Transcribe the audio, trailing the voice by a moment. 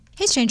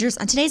Hey strangers,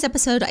 on today's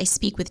episode I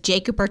speak with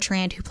Jacob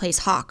Bertrand, who plays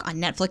Hawk on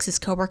Netflix's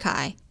Cobra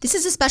Kai. This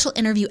is a special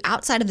interview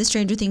outside of the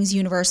Stranger Things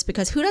universe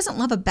because who doesn't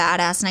love a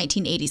badass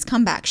 1980s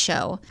comeback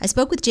show? I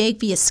spoke with Jake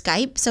via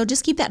Skype, so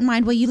just keep that in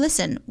mind while you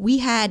listen. We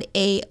had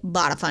a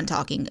lot of fun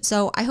talking,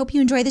 so I hope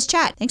you enjoy this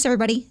chat. Thanks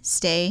everybody,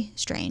 stay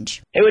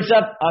strange. Hey, what's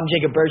up? I'm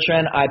Jacob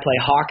Bertrand. I play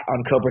Hawk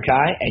on Cobra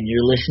Kai, and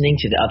you're listening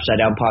to the Upside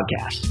Down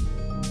Podcast.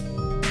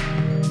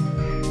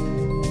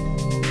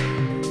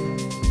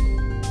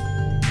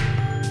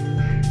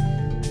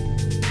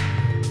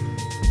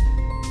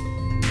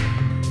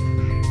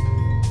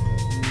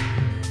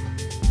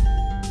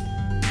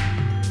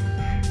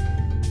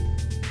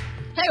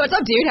 Hey, what's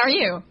up, dude? How are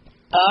you?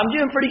 I'm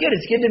doing pretty good.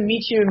 It's good to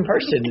meet you in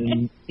person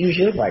and see what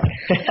you look like.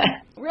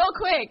 Real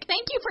quick,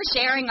 thank you for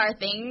sharing our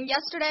thing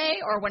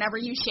yesterday or whenever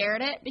you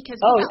shared it because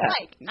we got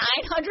like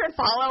 900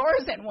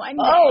 followers in one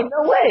day. Oh,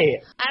 no way.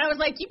 And I was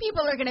like, you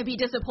people are going to be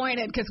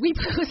disappointed because we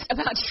post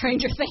about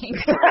Stranger Things.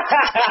 So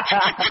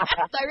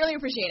I really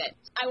appreciate it.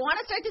 I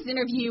want to start this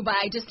interview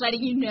by just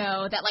letting you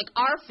know that like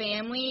our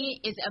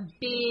family is a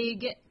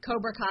big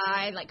Cobra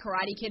Kai, like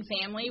Karate Kid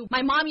family.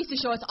 My mom used to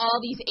show us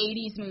all these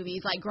 80s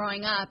movies like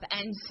growing up,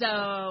 and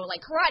so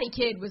like Karate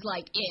Kid was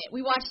like it.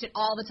 We watched it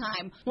all the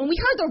time. When we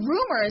heard the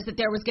rumors that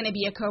there was going to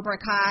be a Cobra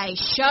Kai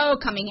show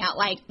coming out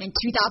like in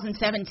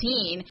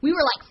 2017, we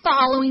were like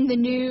following the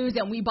news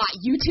and we bought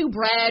YouTube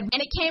Red, and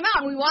it came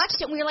out and we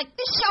watched it and we were like,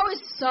 this show is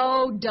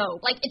so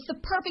dope. Like it's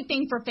the perfect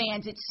thing for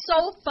fans. It's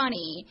so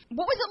funny.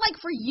 What was it like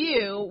for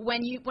you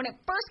when it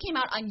first came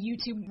out on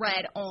YouTube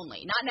Red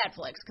only, not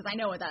Netflix, because I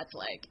know what that's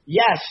like?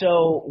 Yeah,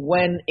 so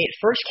when it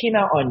first came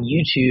out on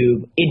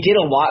YouTube, it did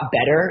a lot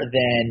better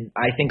than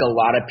I think a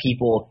lot of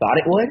people thought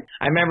it would.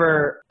 I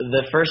remember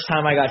the first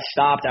time I got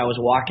stopped, I was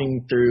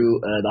walking through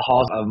the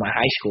halls of my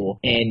high school,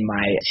 and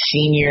my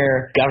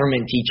senior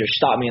government teacher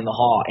stopped me in the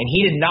hall, and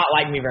he did not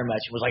like me very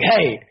much. He was like,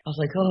 hey. I was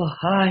like, oh,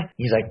 hi.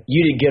 He's like, you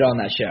did good on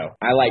that show.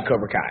 I like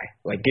Cobra Kai.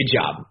 Like, good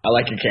job. I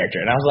like your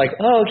character. And I was like,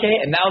 oh, okay.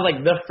 And that was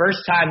like the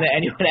first time that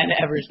anyone had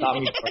ever stopped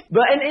me.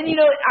 But, and you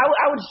know,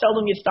 I would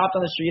seldom get stopped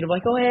on the street of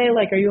like, oh, hey,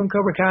 like, are you on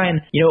Cobra Kai?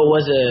 And, you know, it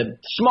was a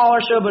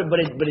smaller show,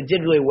 but it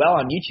did really well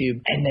on YouTube.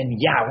 And then,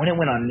 yeah, when it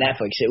went on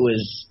Netflix, it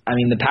was, I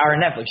mean, the power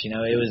of Netflix, you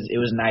know, it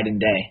was night and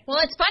day.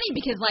 Well, it's funny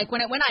because, like,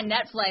 when it went on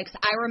Netflix,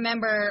 I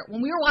remember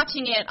when we were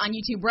watching it on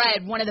YouTube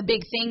Red, one of the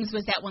big things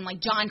was that when,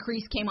 like, John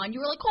Kreese came on, you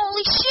were like,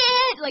 holy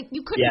shit! Like,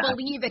 you couldn't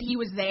believe that he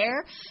was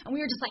there. And we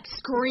were just, like,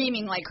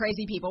 screaming like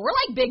crazy people. We're,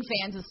 like, big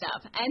fans of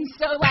stuff. And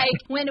so, like,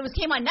 when it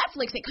came on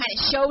Netflix, it kind of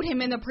showed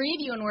him in the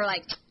preview, and we're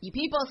like, you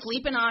people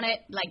sleeping on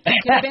it. Like,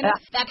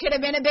 that could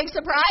have been a big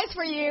surprise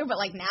for you, but,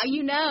 like, now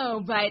you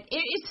know. But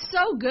it's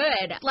so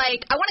good.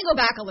 Like, I want to go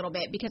back a little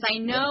bit because I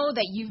know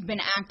that you've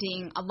been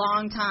acting a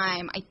long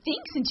time, I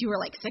think since you were,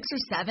 like, 6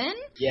 or 7.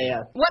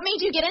 Yeah. What made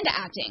you get into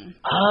acting?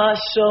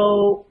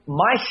 So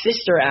my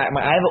sister, I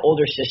have an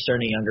older sister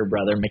and a younger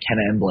brother,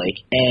 McKenna and Blake,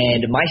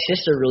 and my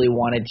sister really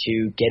wanted to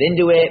get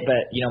into it,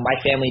 but, you know, my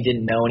family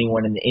didn't know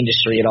anyone in the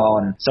industry at all,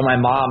 and so my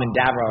mom and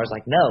dad were always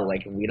like, no,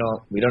 like, we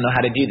don't know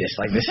how to do this,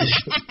 like, this is,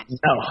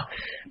 no.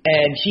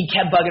 And she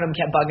kept bugging them,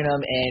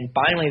 and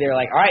finally they were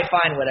like, all right,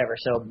 fine, whatever.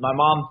 So my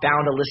mom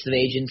found a list of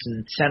agents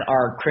and sent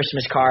our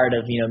Christmas card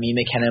of, you know, me,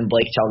 McKenna, and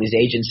Blake to all these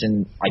agents,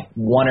 and like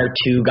 1 or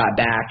 2 got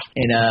back,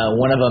 and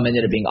one of them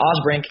ended up being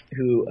Osbrink,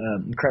 who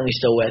I'm currently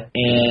still with,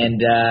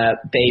 and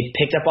they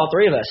picked up all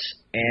 3 of us.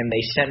 And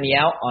they sent me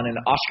out on an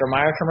Oscar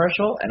Mayer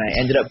commercial, and I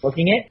ended up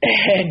booking it.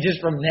 And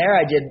just from there,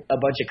 I did a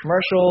bunch of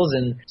commercials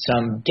and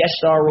some guest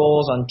star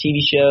roles on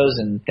TV shows,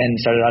 and then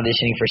started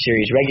auditioning for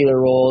series regular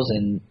roles,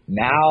 and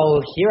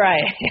now here I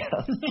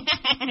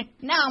am.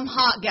 Now I'm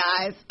hot,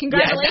 guys.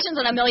 Congratulations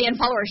on 1 million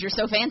followers. You're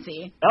so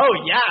fancy. Oh,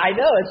 yeah, I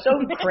know. It's so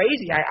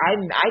crazy.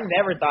 I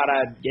never thought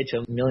I'd get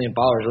to 1 million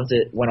followers. Once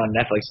it went on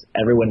Netflix,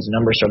 everyone's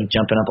numbers started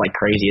jumping up like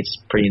crazy.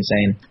 It's pretty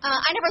insane.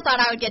 I never thought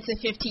I would get to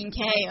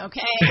 15K,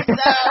 okay?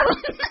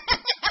 So...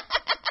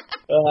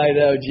 Oh, I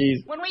know,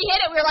 geez. When we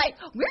hit it, we were like,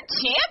 we're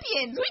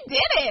champions. We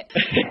did it.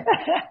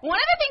 One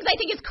of the things I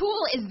think is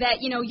cool is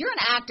that, you know, you're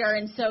an actor,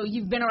 and so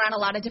you've been around a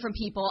lot of different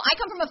people. I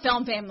come from a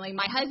film family.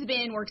 My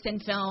husband works in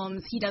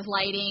films. He does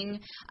lighting.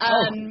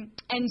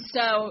 And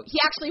so he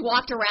actually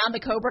walked around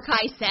the Cobra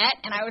Kai set,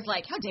 and I was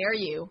like, how dare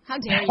you?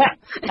 How dare you?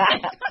 I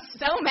was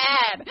so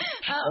mad.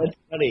 That's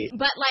funny.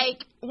 But,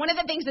 like, one of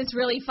the things that's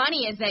really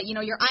funny is that, you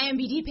know, your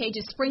IMDb page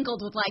is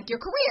sprinkled with, like,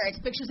 your career. It's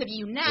pictures of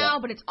you now,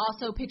 but it's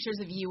also pictures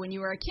of you when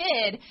you were a kid.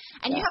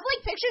 And you have,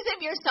 like, pictures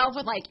of yourself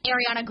with, like,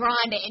 Ariana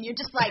Grande, and you're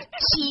just, like,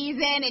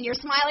 cheesing, and you're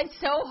smiling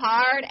so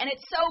hard, and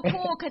it's so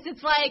cool because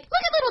it's like,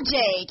 look at little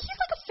Jake. He's,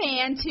 like, a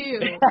fan, too.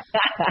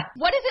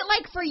 What is it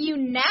like for you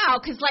now?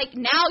 Because, like,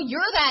 now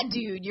you're that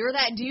dude. You're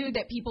that dude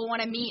that people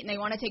want to meet and they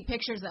want to take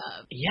pictures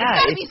of. Yeah.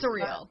 It's got to be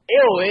surreal.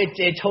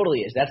 It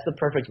totally is. That's the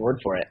perfect word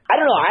for it. I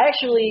don't know. I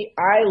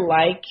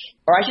like,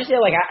 or I should say,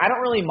 like, I don't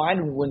really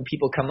mind when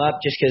people come up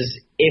just because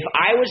if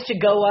I was to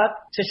go up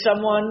to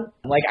someone,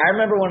 like, I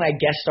remember when I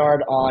guest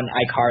starred on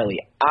iCarly,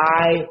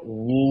 I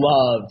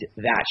loved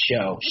that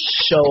show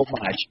so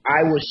much.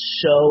 I was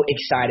so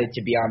excited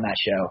to be on that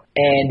show.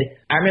 And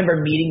I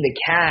remember meeting the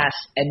cast,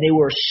 and they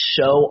were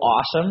so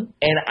awesome.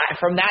 And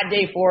from that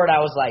day forward, I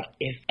was like,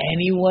 if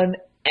anyone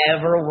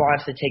ever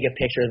wants to take a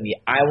picture of me,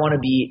 I want to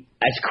be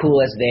as cool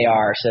as they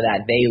are so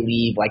that they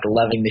leave like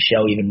loving the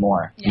show even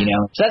more, you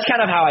know? So that's kind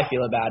of how I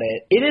feel about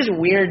it. It is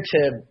weird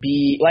to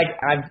be like,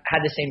 I've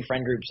had the same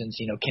friend group since,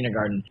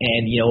 kindergarten,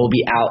 and, we'll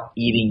be out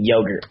eating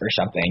yogurt or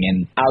something,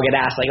 and I'll get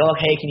asked like, oh,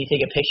 hey, can you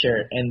take a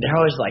picture? And they're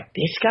always like,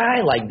 this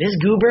guy, like this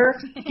goober,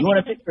 you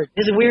want a picture?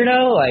 This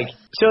weirdo? Like,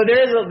 so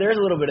there's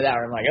a little bit of that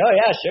where I'm like, oh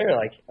yeah, sure.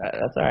 Like,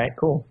 that's all right.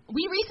 Cool.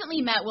 We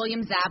recently met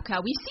William Zabka.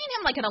 We've seen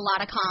him like at a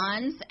lot of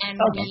cons, and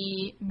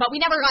but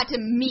we never got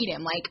to meet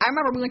him. Like, I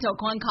remember we went to a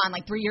con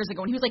like 3 years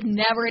ago, and he was like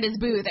never at his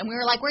booth, and we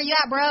were like, where you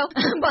at, bro?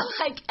 But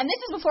like, and this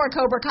is before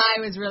Cobra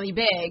Kai was really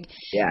big.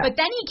 Yeah. But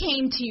then he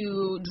came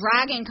to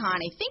Dragon Con,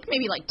 I think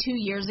maybe like 2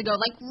 years ago,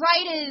 like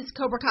right as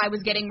Cobra Kai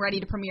was getting ready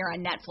to premiere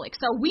on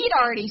Netflix. So we'd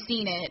already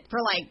seen it for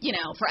like,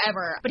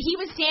 forever. But he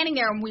was standing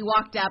there, and we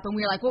walked up, and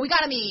we were like, well, we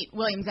got to meet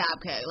William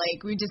Zabka.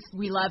 Like,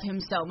 we love him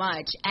so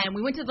much. And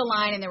we went to the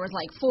line, and there was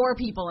like 4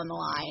 people in the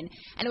line,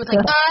 and it was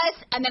like us,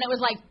 and then it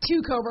was like 2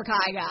 Cobra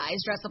Kai guys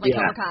dressed up like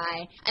Cobra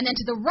Kai, and then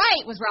to the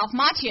right was Ralph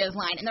Macchio's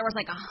line, and there was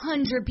like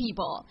 100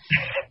 people.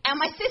 And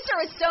my sister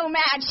was so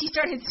mad, she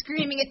started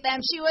screaming at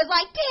them. She was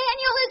like,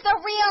 Daniel is the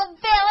real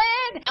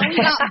villain! And we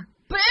got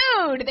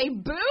booed. They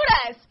booed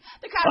us.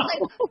 The crowd was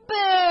like,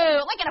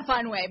 boo, like in a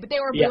fun way, but they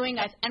were booing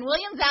us. And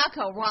William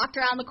Zabka walked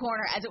around the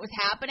corner as it was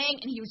happening,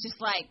 and he was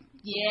just like,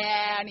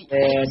 yeah, and he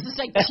was just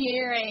like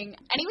cheering,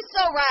 and he was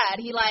so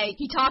rad. He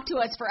talked to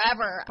us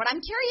forever. But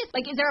I'm curious,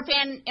 like, is there a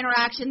fan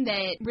interaction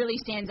that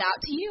really stands out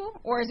to you,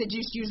 or is it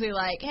just usually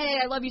like, hey,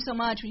 I love you so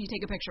much, will you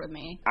take a picture with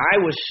me? I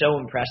was so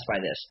impressed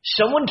by this.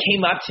 Someone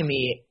came up to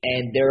me,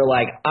 and they were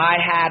like, I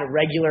had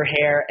regular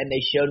hair, and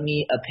they showed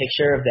me a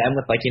picture of them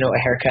with like,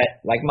 a haircut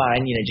like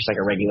mine, just like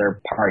a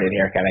regular parted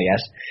haircut, I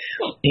guess.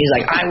 And he's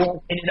like, I work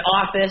in an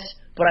office,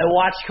 but I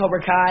watched Cobra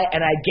Kai,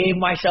 and I gave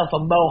myself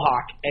a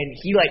mohawk, and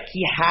he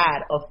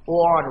had a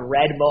full-on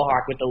red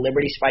mohawk with the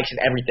Liberty spikes and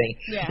everything.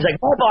 Yeah. He's like,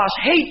 my boss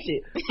hates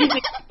it. He's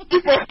like,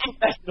 super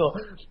professional,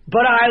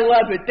 but I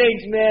love it.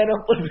 Thanks, man.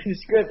 I'm flipping the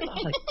script. I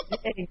was like,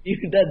 dang,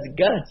 dude, that's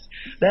guts.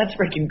 That's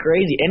freaking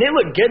crazy. And it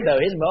looked good,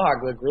 though. His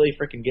mohawk looked really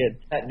freaking good.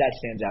 That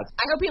stands out.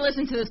 I hope he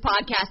listens to this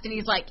podcast, and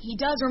he's like, he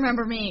does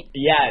remember me.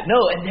 Yeah,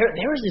 no, and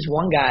there was this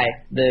one guy,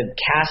 the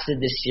cast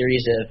did this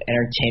series of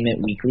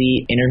Entertainment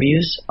Weekly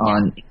interviews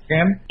on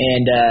Instagram,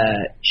 and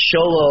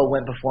Sholo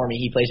went before me.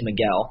 He plays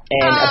Miguel.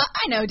 And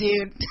I know,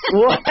 dude.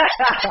 Well,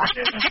 I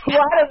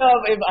don't know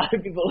if other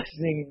people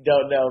listening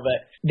don't know,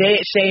 but they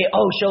say,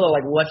 oh, Sholo,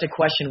 like, what's a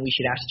question we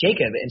should ask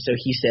Jacob? And so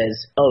he says,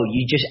 oh,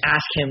 you just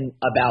ask him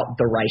about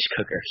the rice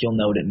cooker. He'll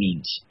know what it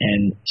means.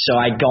 And so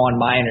I go on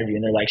my interview,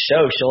 and they're like,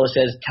 so Sholo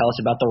says, tell us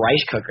about the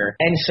rice cooker.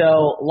 And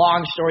so,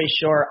 long story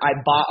short, I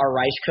bought a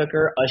rice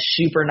cooker, a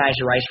super nice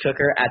rice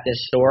cooker at this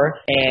store,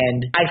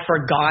 and I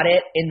forgot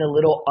it in the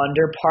little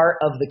under part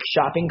of the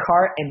shopping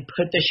cart and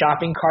put the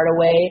shopping cart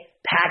away,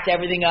 packed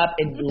everything up,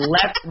 and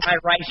left my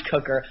rice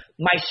cooker,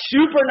 my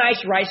super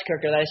nice rice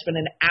cooker that I spent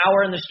an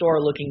hour in the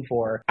store looking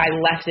for. I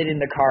left it in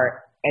the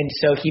cart. And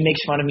so he makes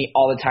fun of me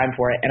all the time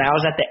for it. And I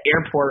was at the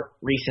airport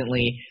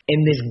recently,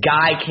 and this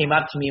guy came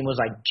up to me and was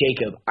like,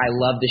 Jacob, I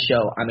love the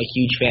show. I'm a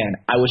huge fan.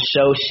 I was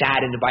so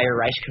saddened by your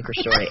rice cooker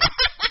story.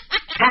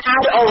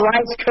 Had a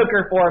rice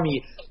cooker for me.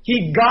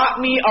 He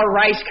got me a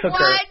rice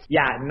cooker. What?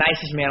 Yeah,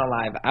 nicest man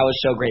alive. I was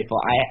so grateful.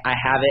 I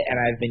have it, and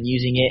I've been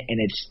using it, and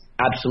it's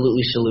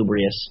absolutely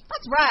salubrious.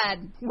 That's rad.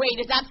 Wait,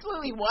 it's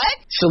absolutely what?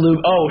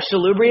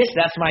 Salubrious,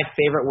 that's my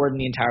favorite word in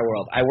the entire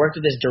world. I worked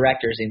with this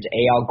director. His name's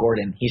Eyal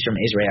Gordon. He's from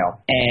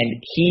Israel.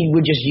 And he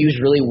would just use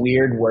really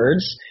weird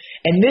words.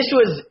 And this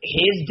was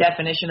his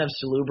definition of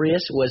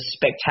salubrious was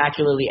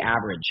spectacularly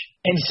average.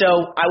 And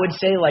so I would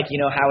say, like,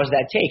 how was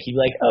that take? He'd be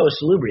like, oh,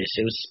 salubrious.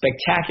 It was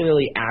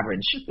spectacularly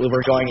average.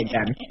 We're going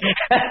again.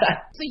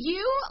 So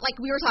you, like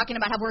we were talking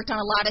about, have worked on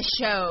a lot of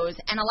shows,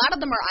 and a lot of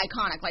them are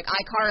iconic. Like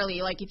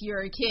iCarly, like if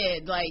you're a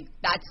kid, like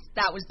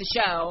that was the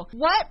show.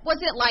 What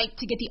was it like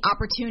to get the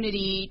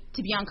opportunity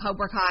to be on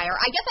Cobra Kai? Or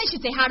I guess I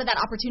should say, how did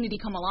that opportunity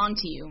come along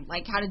to you?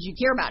 Like, how did you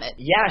hear about it?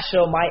 Yeah,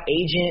 so my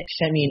agent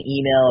sent me an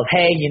email of,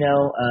 hey,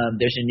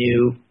 there's a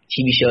new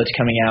TV show that's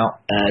coming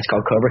out. It's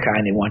called Cobra Kai,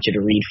 and they want you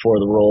to read for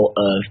the role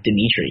of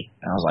Dimitri.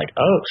 And I was like,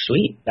 oh,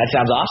 sweet. That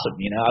sounds awesome.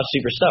 I was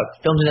super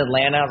stoked. Filmed in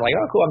Atlanta. I was like,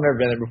 oh, cool. I've never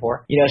been there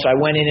before. So I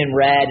went in and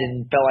read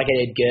and felt like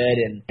I did good.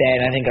 And then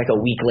I think like a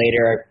week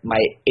later,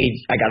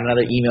 I got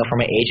another email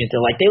from my agent.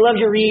 They're like, they love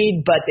your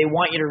read, but they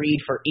want you to read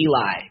for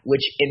Eli,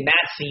 which in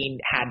that scene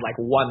had like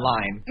one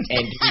line,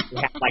 and he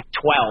had like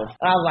 12.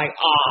 And I was like,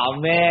 oh,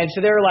 man.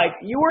 So they were like,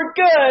 you were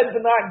good,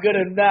 but not good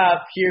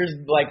enough. Here's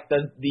like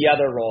the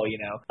other role,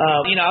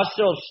 I was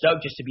still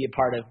stoked just to be a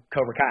part of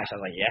Cobra Kai. So I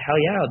was like, yeah, hell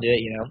yeah, I'll do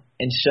it,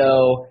 And so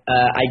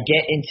I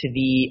get into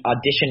the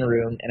audition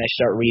room and I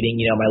start reading,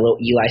 my little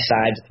Eli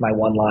sides with my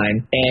one line.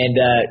 And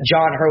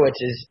John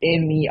Hurwitz is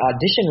in the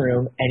audition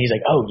room and he's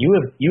like, oh, you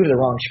have the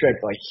wrong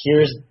script. Like,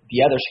 here's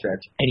the other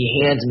script. And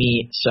he hands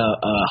me some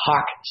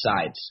Hawk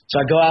sides.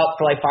 So I go out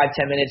for like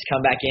 5-10 minutes,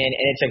 come back in,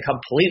 and it's a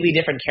completely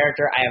different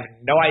character. I have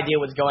no idea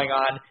what's going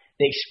on.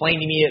 They explain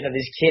to me that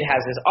this kid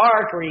has this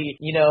arc where he,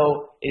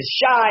 is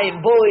shy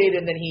and bullied,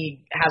 and then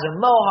he has a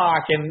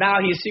mohawk, and now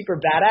he's super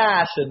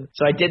badass. And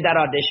so I did that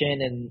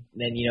audition, and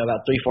then,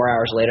 about 3-4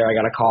 hours later, I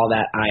got a call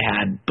that I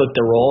had booked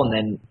the role, and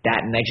then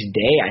that next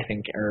day, I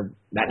think, or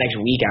that next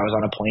week, I was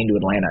on a plane to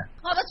Atlanta.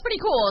 Oh, that's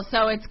pretty cool.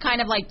 So it's kind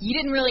of like you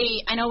didn't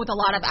really, I know with a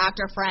lot of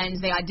actor friends,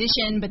 they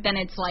audition, but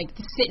then it's like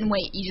sit and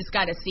wait. You just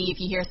got to see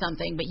if you hear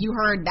something, but you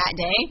heard that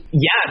day?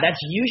 Yeah, that's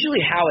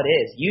usually how it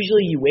is.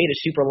 Usually you wait a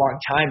super long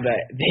time, but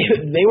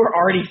they were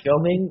already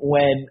filming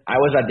when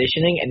I was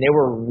auditioning, and they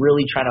were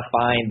really trying to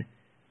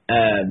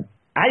find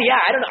I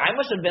don't know. I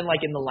must have been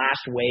like in the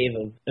last wave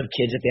of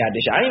kids at the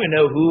audition. I don't even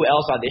know who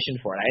else auditioned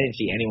for it. I didn't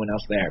see anyone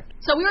else there.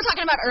 So we were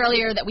talking about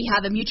earlier that we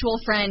have a mutual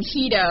friend,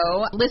 Hito.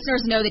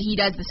 Listeners know that he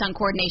does the stunt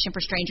coordination for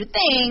Stranger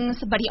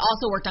Things, but he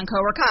also worked on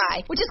Cobra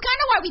Kai, which is kind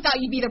of why we thought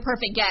you'd be the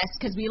perfect guest,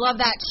 because we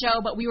love that show,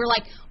 but we were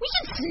like, we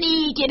should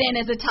sneak it in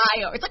as a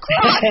tie-over. It's a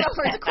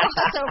crossover. It's a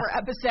crossover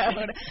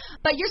episode.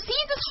 But your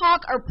scenes as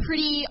Hawk are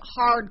pretty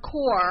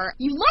hardcore.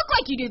 You look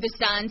like you do the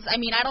stunts. I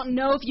mean, I don't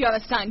know if you have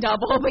a stunt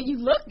double, but it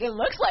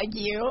looks like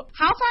you.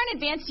 How far in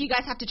advance do you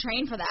guys have to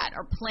train for that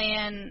or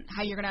plan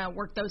how you're going to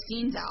work those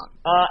scenes out?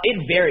 It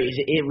varies.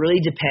 It really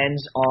depends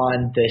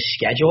on the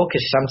schedule,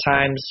 because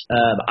sometimes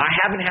I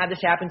haven't had this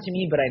happen to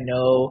me, but I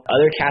know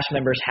other cast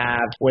members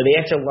have, where they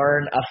have to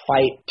learn a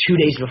fight 2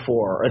 days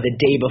before or the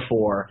day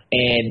before,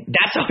 and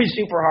that's always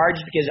super hard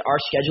just because our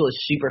schedule is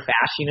super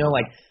fast,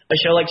 like a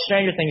show like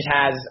Stranger Things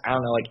has, I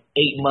don't know, like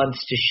 8 months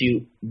to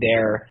shoot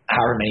their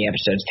however many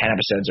episodes, 10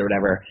 episodes or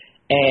whatever.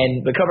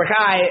 And but Cobra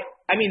Kai,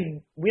 I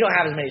mean, we don't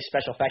have as many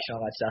special effects and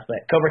all that stuff,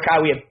 but Cobra Kai,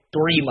 we have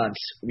 3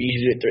 months. We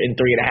usually do it in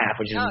 3.5,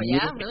 which is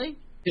really?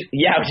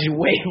 Yeah, which is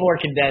way more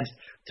condensed.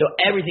 So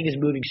everything is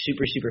moving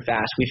super, super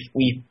fast.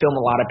 We film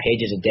a lot of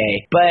pages a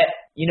day. But,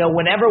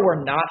 whenever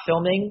we're not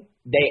filming,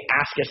 they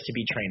ask us to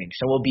be training.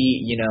 So we'll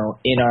be,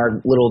 in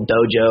our little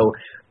dojo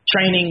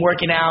training,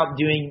 working out,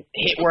 doing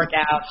HIIT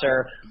workouts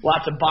or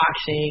lots of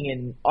boxing,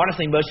 and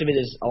honestly, most of it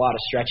is a lot of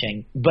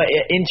stretching. But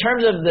in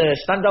terms of the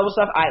stunt double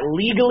stuff, I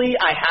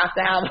have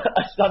to have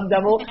a stunt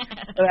double.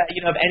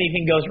 If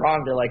anything goes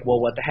wrong, they're like,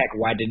 well, what the heck?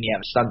 Why didn't you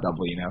have a stunt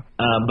double,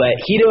 But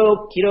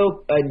Hito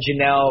and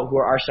Janelle, who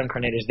are our stunt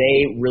coordinators,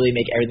 they really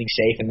make everything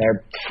safe, and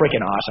they're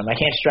freaking awesome. I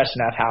can't stress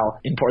enough how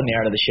important they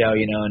are to the show,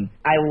 and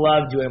I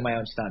love doing my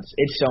own stunts.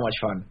 It's so much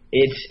fun.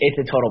 It's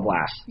a total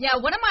blast. Yeah,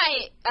 one of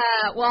my,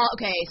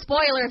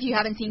 spoiler if you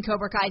haven't seen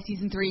Cobra Kai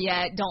Season 3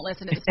 yet, don't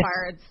listen to this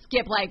part.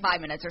 Skip like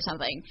 5 minutes or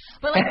something.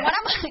 But like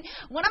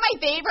one of my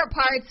favorite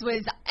parts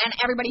was, and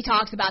everybody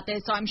talks about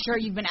this, so I'm sure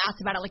you've been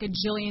asked about it like a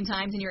jillion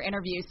times in your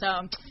interview,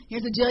 so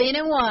here's a jillion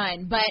and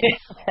one. But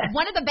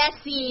one of the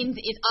best scenes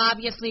is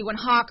obviously when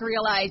Hawk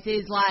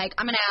realizes, like,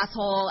 I'm an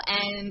asshole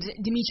and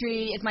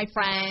Dimitri is my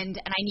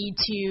friend and I need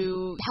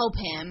to help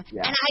him.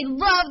 Yeah. And I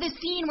love the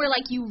scene where,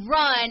 like, you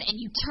run and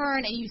you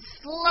turn and you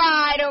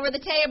slide over the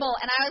table,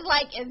 and I was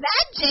like, is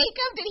that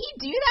Jacob? Did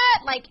he do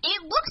that? Like, it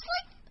looks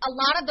like a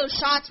lot of those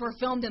shots were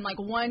filmed in like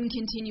one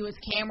continuous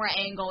camera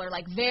angle or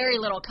like very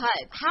little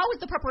cuts. How was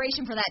the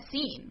preparation for that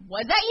scene?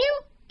 Was that you?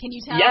 Can you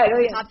tell? Yeah.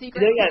 Top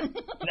secret? Yeah.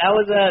 That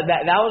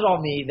was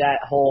all me. That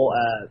whole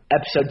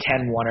episode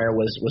 10 oneer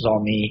was all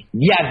me.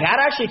 Yeah,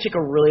 that actually took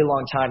a really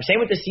long time. Same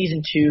with the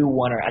season 2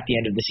 oneer at the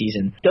end of the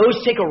season.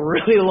 Those take a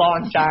really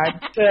long time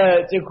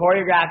to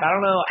choreograph. I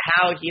don't know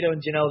how Hito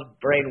and Janelle's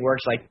brain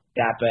works like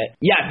that, but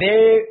yeah,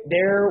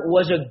 there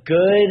was a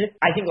good,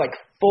 I think, like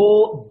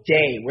full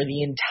day where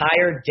the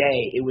entire day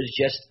it was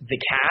just the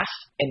cast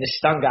and the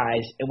stunt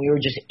guys, and we were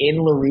just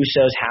in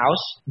LaRusso's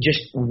house just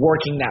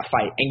working that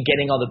fight and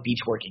getting all the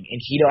beats working.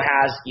 And Hito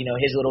has,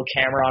 his little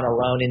camera on a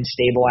Ronin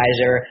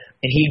stabilizer,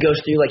 and he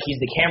goes through, like, he's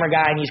the camera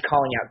guy and he's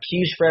calling out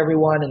cues for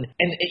everyone.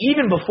 And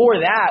even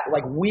before that,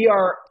 like, we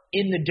are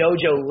in the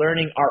dojo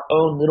learning our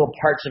own little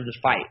parts of the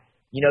fight.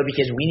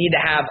 Because we need to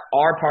have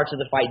our parts of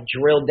the fight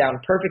drilled down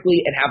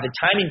perfectly and have the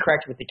timing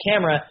correct with the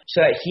camera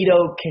so that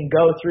Hito can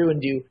go through and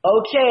do,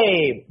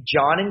 okay,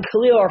 John and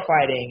Khalil are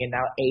fighting, and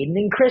now Aiden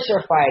and Chris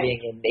are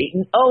fighting, and Nate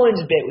and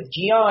Owen's bit with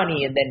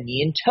Gianni, and then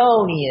me and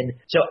Tony. And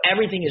so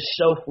everything is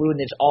so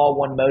fluid and it's all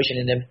one motion.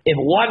 And if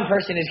one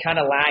person is kind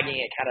of lagging,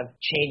 it kind of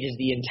changes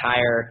the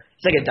entire.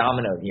 It's like a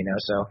domino,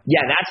 So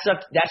yeah, that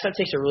stuff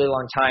takes a really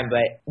long time.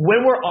 But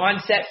when we're on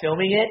set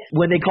filming it,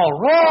 when they call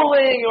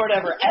rolling or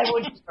whatever,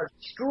 everyone just starts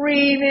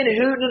screaming,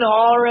 hooting and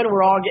hollering.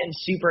 We're all getting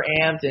super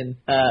amped, and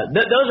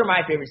those are my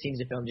favorite scenes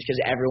to film, just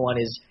because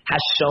everyone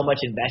has so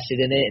much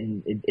invested in it,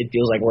 and it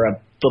feels like we're a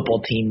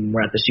football team.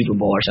 We're at the Super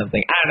Bowl or something.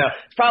 I don't know.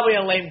 It's probably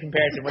a lame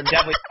comparison. We're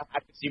definitely not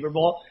at the Super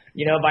Bowl,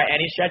 by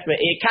any stretch, but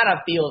it kind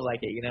of feels like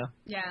it,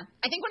 Yeah.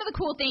 I think one of the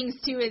cool things,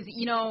 too, is,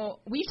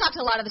 we've talked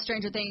to a lot of the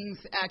Stranger Things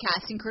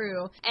cast and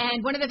crew,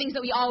 and one of the things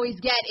that we always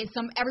get is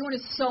everyone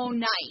is so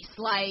nice.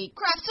 Like,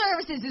 craft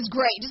services is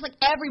great. Just like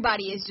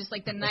everybody is just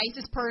like the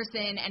nicest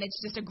person, and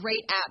it's just a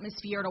great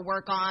atmosphere to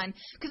work on.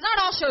 Because not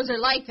all shows are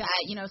like that.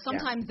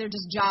 Sometimes they're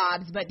just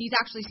jobs, but these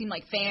actually seem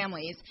like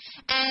families.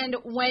 And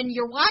when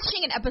you're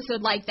watching an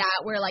episode like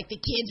that, where like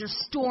the kids are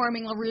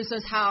storming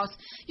LaRusso's house,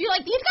 you're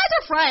like, these guys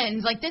are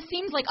friends. Like, this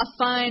seems like a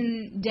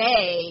fun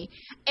day.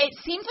 It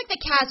seems like the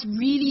cast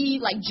really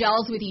like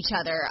gels with each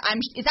other.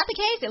 Is that the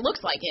case? It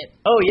looks like it.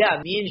 Oh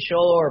yeah, me and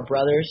Sholo are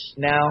brothers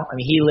now. I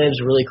mean, he lives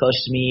really close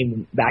to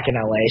me back in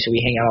LA, so we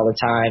hang out all the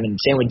time. And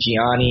same with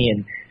Gianni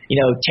and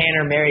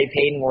Tanner, Mary,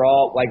 Peyton, we're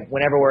all, like,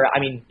 whenever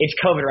it's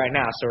COVID right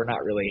now, so we're not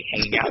really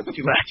hanging out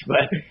too much,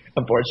 but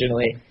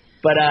unfortunately.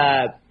 But,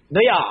 no,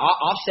 yeah,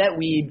 Offset,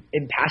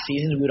 in past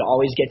seasons, we would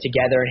always get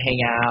together and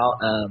hang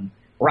out.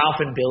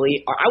 Ralph and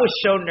Billy, I was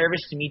so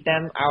nervous to meet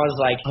them. I was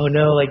like, oh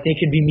no, like they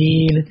could be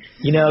mean,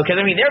 because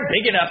I mean they're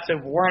big enough to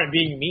warrant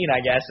being mean, I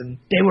guess, and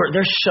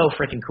they're so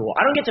freaking cool.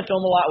 I don't get to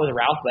film a lot with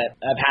Ralph, but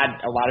I've had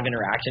a lot of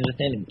interactions with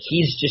him, and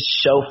he's just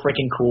so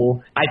freaking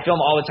cool. I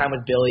film all the time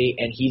with Billy,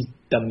 and he's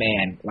the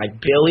man. Like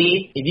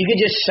Billy, if you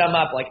could just sum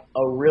up like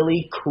a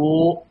really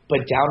cool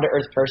but down to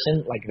earth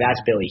person, like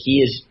that's Billy.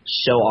 He is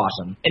so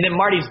awesome. And then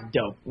Marty's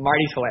dope.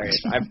 Marty's hilarious.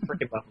 I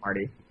freaking love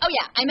Marty. Oh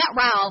yeah, I met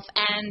Ralph,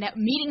 and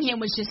meeting him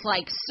was just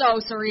like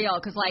so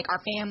surreal because like our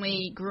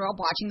family grew up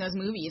watching those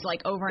movies like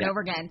over and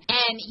over again.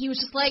 And he was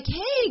just like,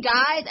 "Hey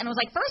guys," and I was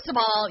like, "First of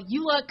all,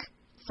 you look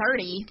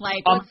 30.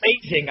 Like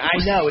amazing. I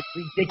know, it's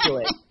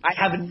ridiculous. I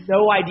have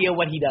no idea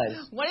what he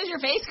does. What is your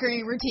face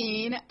cream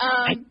routine?"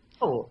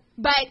 Oh.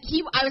 But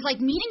I was like,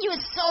 meeting you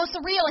is so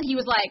surreal, and he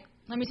was like,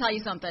 "Let me tell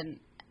you something.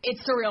 It's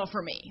surreal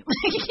for me."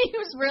 He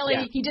was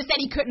really, he just said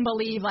he couldn't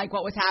believe like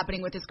what was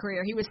happening with his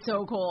career. He was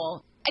so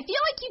cool. I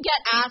feel like you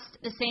get asked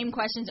the same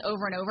questions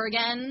over and over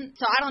again,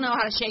 so I don't know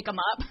how to shake them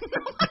up.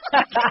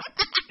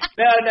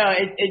 No,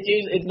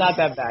 it's not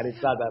that bad.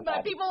 It's not that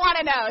bad. But people want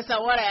to know,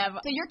 so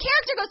whatever. So your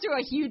character goes through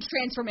a huge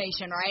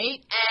transformation,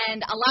 right? And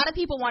a lot of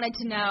people wanted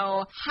to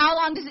know, how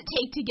long does it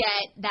take to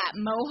get that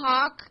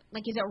mohawk?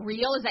 Like, is it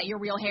real? Is that your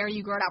real hair?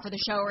 You grow it out for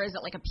the show, or is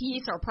it like a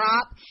piece or a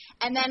prop?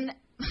 And then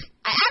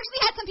I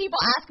actually had some people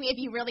ask me if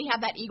you really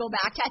have that eagle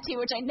back tattoo,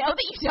 which I know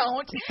that you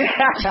don't.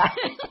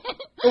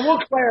 But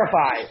we'll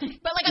clarify.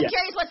 But, like, I'm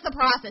curious, what's the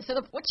process? So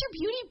what's your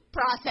beauty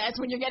process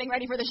when you're getting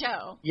ready for the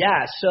show?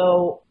 Yeah,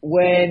 so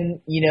when,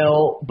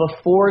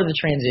 before the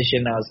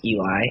transition, I was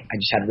Eli. I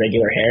just had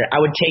regular hair. I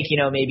would take,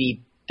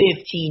 maybe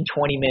 15,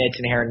 20 minutes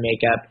in hair and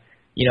makeup.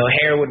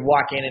 Hair would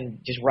walk in and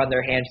just run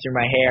their hands through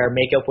my hair.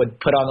 Makeup would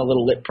put on a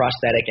little lip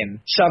prosthetic and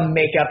some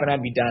makeup, and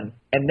I'd be done.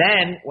 And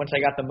then, once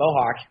I got the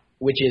mohawk,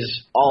 which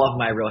is all of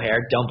my real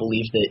hair. Don't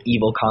believe the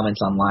evil comments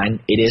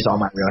online. It is all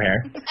my real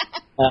hair.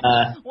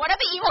 What are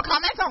the evil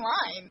comments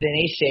online? The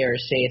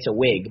naysayers say it's a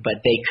wig,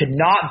 but they could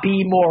not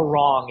be more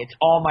wrong. It's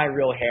all my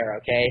real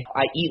hair, okay?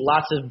 I eat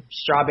lots of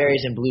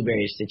strawberries and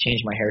blueberries to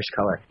change my hair's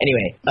color.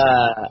 Anyway,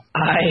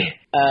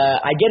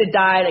 I get it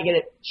dyed, I get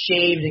it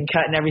shaved and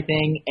cut and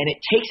everything, and it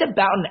takes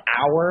about an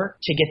hour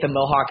to get the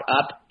mohawk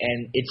up,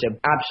 and it's an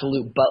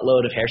absolute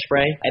buttload of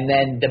hairspray. And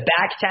then the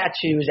back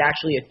tattoo is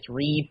actually a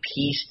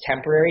 3-piece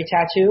temporary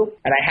tattoo,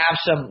 and I have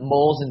some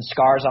moles and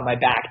scars on my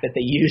back that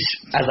they use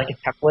as like a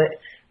template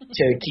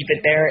to keep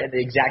it there in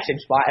the exact same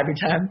spot every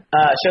time.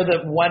 So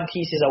the one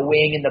piece is a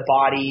wing in the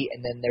body,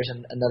 and then there's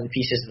another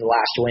piece is the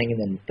last wing,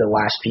 and then the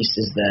last piece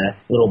is the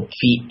little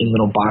feet and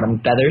little bottom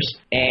feathers.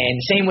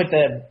 And same with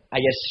the, I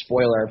guess,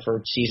 spoiler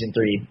for season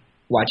 3.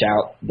 Watch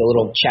out, the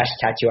little chest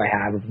tattoo I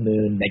have of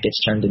Moon that gets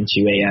turned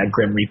into a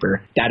Grim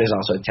Reaper. That is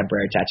also a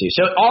temporary tattoo.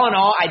 So all in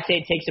all, I'd say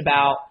it takes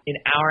about an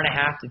hour and a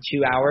half to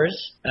 2 hours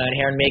in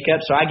hair and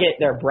makeup. So I get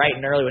there bright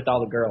and early with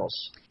all the girls.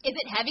 Is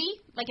it heavy?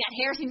 Like, that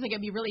hair seems like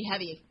it'd be really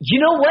heavy.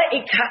 You know what?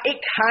 It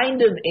kind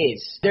of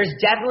is. There's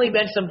definitely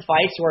been some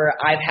fights where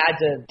I've had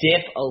to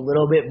dip a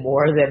little bit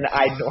more than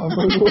I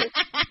normally would.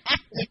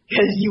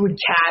 Because you would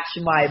catch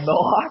my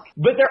mohawk.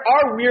 But there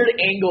are weird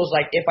angles,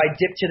 like if I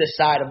dip to the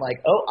side, I'm like,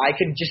 oh, I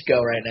could just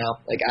go right now.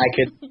 Like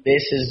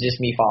this is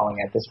just me falling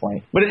at this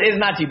point. But it's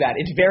not too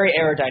bad. It's very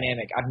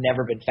aerodynamic. I've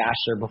never been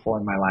faster before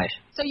in my life.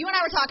 So you and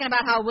I were talking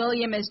about how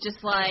William is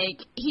just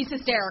like, he's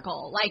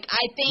hysterical. Like,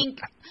 I mean,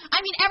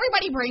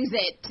 everybody brings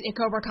it to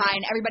Cobra Kai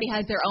and everybody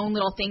has their own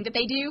little thing that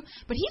they do.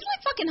 But he's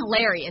like fucking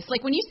hilarious.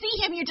 Like, when you see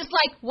him, you're just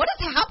like, what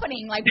is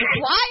happening? Like,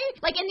 why?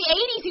 Like, in the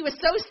 80s, he was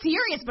so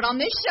serious. But on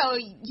this show,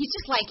 he's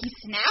just like, he's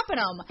snapping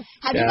them.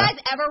 Have you guys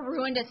ever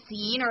ruined a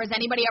scene, or has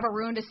anybody ever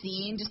ruined a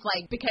scene just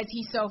like because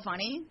he's so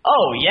funny?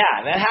 Oh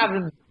yeah, that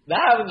happens. That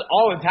happens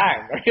all the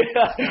time.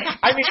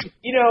 I mean,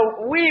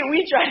 we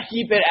try to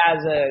keep it as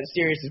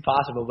serious as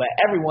possible, but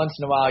every once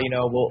in a while,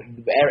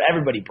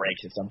 everybody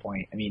breaks at some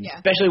point. I mean,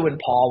 especially when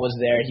Paul was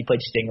there, he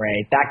played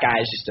Stingray. That guy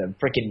is just a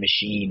freaking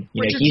machine.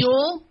 Richard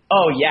Jewell?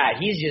 Oh, yeah,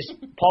 he's just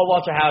Paul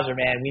Walter Hauser,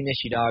 man. We miss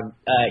you, dog.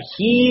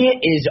 He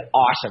is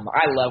awesome.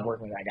 I love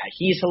working with that guy.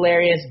 He's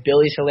hilarious.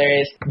 Billy's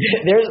hilarious.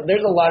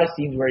 There's a lot of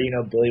scenes where,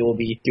 Billy will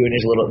be doing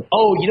his little –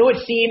 oh, you know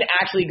what scene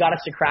actually got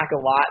us to crack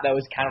a lot that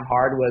was kind of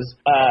hard was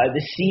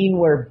the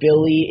scene where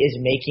Billy is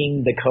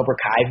making the Cobra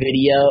Kai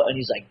video, and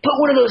he's like, put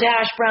one of those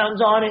hash browns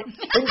on it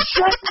and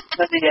shut it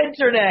to the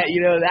internet.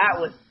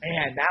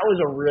 That was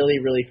a really,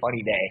 really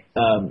funny day.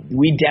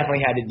 We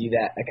definitely had to do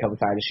that a couple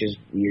times because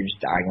we were just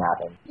dying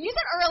laughing. You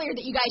said earlier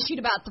that you guys shoot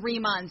about 3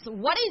 months.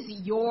 What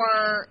is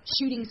your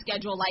shooting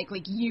schedule like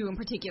you in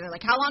particular?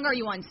 Like, how long are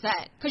you on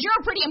set? Because you're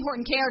a pretty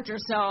important character,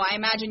 so I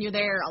imagine you're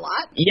there a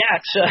lot. Yeah,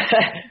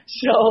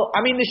 so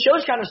I mean, the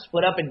show's kind of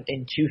split up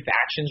in two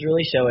factions,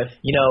 really. So if,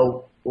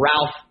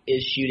 Ralph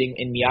is shooting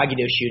and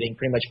Miyagi-Do's shooting,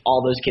 pretty much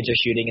all those kids are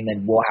shooting, and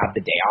then we'll have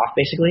the day off,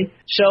 basically.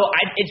 So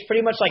it's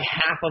pretty much like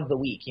half of the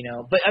week,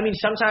 But, I mean,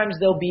 sometimes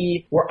there'll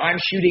be where I'm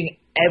shooting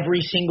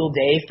every single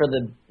day for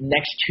the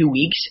next 2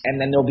 weeks, and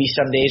then there'll be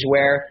some days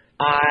where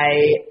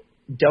I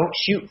don't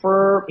shoot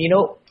for,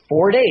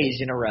 4 days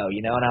in a row,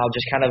 and I'll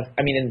just kind of,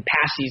 in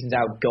past seasons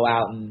I would go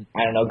out and,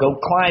 go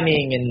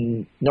climbing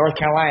in North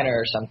Carolina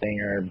or something,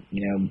 or,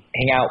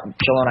 hang out.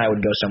 Chilla and I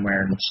would go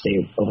somewhere and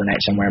stay overnight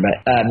somewhere, but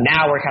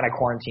now we're kind of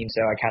quarantined,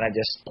 so I kind of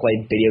just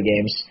play video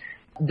games.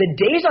 The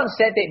days on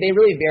set, they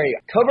really vary.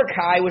 Cobra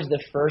Kai was the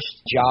first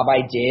job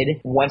I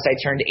did once I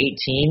turned 18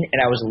 and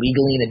I was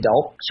legally an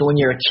adult. So when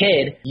you're a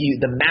kid,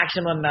 the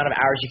maximum amount of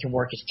hours you can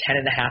work is 10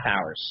 and a half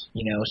hours.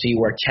 So you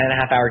work 10 and a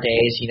half hour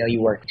days. You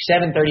work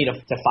 7:30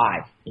 to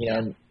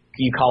 5.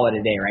 You call it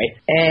a day, right?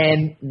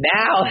 And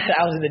now that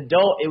I was an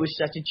adult, it was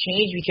such a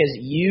change because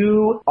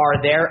you are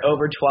there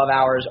over 12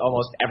 hours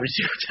almost every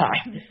single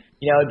time.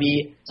 It'd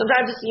be,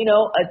 sometimes it's,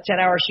 a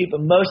 10-hour shoot, but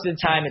most of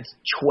the time it's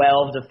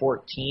 12 to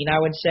 14, I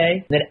would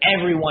say. And then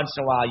every once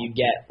in a while you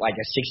get like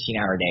a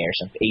 16-hour day or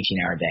something,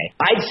 18-hour day.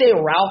 I'd say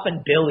Ralph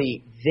and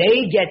Billy,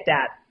 they get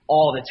that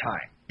all the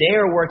time. They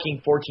are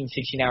working 14,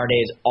 16-hour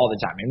days all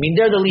the time.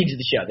 They're the leads of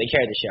the show. They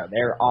carry the show.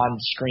 They're on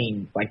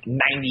screen like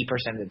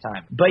 90% of the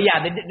time. But yeah,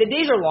 the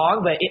days are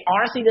long, but it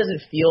honestly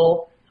doesn't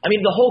feel –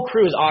 the whole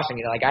crew is awesome.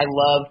 I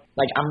love,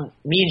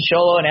 me and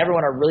Sholo and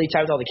everyone are really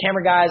tight with all the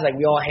camera guys.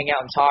 We all hang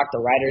out and talk. The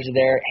writers are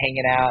there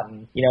hanging out.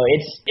 And,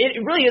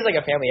 it really is like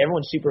a family.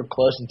 Everyone's super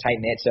close and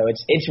tight-knit. So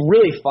it's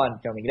really fun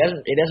filming.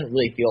 It doesn't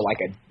really feel like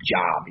a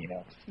job,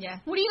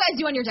 Yeah. What do you guys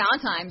do on your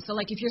downtime? So,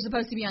 if you're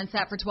supposed to be on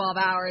set for 12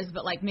 hours,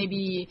 but,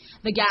 maybe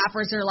the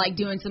gaffers are,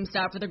 doing some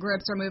stuff or the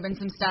grips are moving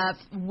some stuff,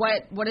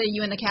 what do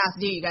you and the cast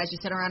do? You guys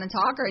just sit around and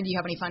talk, or do you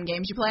have any fun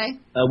games you play?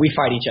 We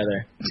fight each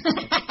other.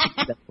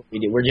 That's what we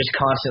do. We're just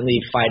constantly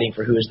fighting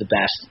for who is the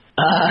best.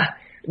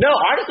 No,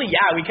 honestly,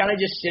 yeah, we kind of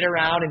just sit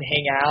around and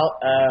hang out.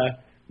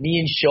 Me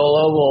and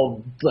Sholo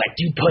will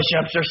do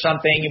push-ups or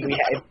something, and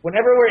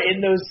whenever we're in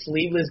those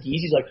sleeveless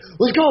geese, he's like,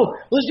 "Let's go,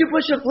 let's do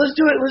push-ups, let's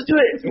do it."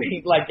 So we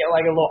get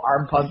a little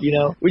arm pump,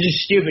 which is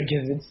stupid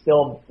because it's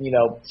still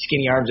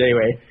skinny arms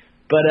anyway.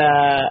 But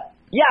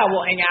yeah,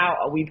 we'll hang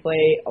out. We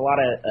play a lot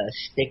of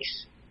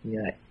sticks,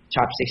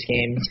 chopsticks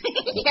game.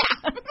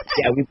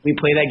 Yeah, we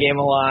play that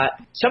game a lot.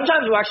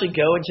 Sometimes we'll actually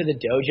go into the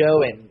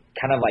dojo and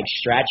kind of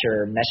stretch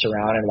or mess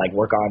around and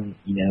work on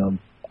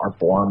our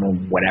form or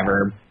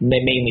whatever,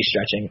 mainly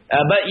stretching.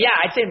 But yeah,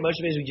 I'd say most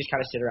of it is we just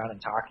kind of sit around and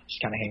talk,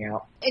 just kind of hang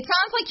out. It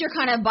sounds like you're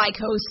kind of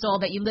bi-coastal,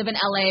 that you live in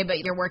LA but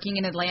you're working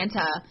in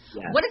Atlanta.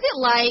 Yeah. What is it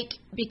like,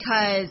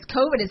 because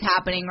COVID is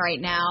happening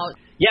right now?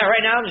 Yeah,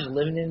 right now I'm just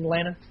living in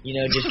Atlanta,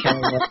 just kind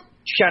of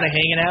just kind of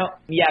hanging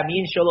out. Yeah,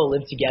 me and Sholo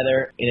live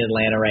together in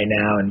Atlanta right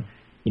now, and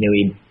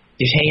we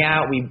just hang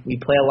out. We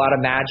play a lot of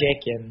Magic,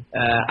 and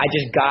I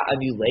just got a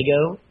new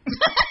Lego.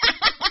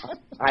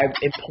 I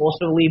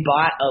impulsively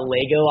bought a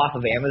Lego off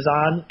of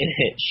Amazon, and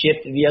it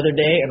shipped the other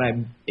day,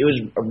 and it was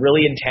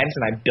really intense,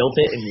 and I built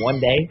it in one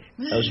day.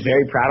 I was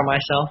very proud of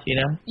myself, You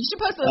should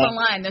post those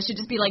online. There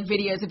should just be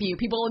videos of you.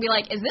 People will be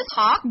like, "Is this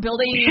Hawk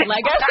building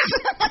Legos?"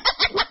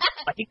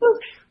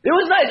 It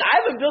was nice.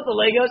 I haven't built a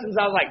Lego since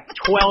I was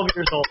 12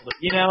 years old.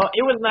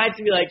 It was nice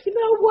to be like, you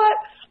know what?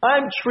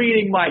 I'm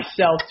treating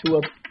myself to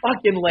a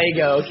fucking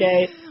Lego,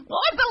 okay?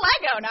 What's the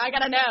Lego? Now I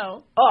gotta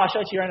know. Oh, I'll show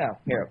it to you right now.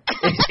 Here.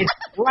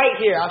 It's right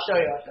here. I'll show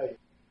you.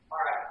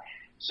 All right.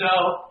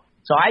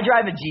 So I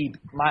drive a Jeep.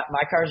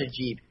 My car's a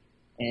Jeep.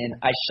 And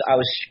I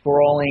was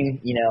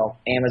scrolling,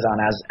 Amazon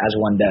as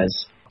one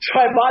does. So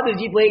I bought the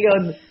Jeep Lego,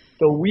 and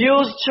the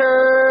wheels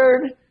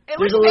turn. It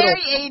looks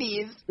very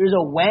 80s. There's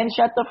a winch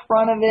at the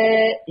front of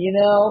it,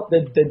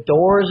 the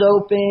doors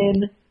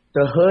open.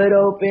 The hood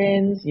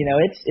opens,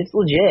 it's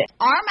legit.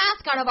 Our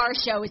mascot of our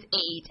show is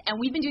 8, and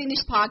we've been doing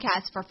this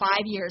podcast for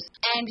 5 years,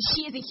 and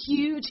she is a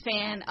huge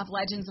fan of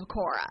Legends of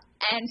Korra.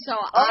 And so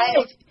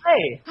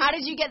how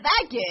did you get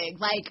that gig?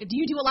 Do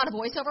you do a lot of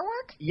voiceover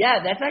work?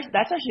 Yeah, that's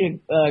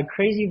actually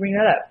crazy you bring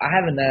that up. I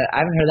haven't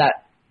heard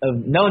that.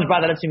 No one's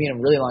brought that up to me in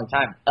a really long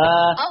time.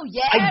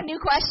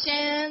 New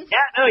questions. Yeah,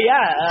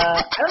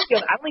 I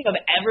don't think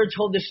I've ever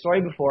told this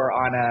story before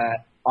on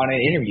on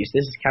an interview,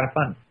 so this is kind of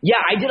fun. Yeah,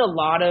 I did a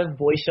lot of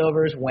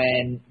voiceover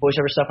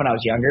stuff when I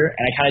was younger,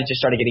 and I kind of just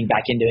started getting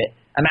back into it.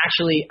 I'm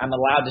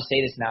allowed to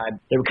say this now.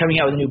 They were coming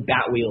out with a new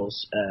Batwheels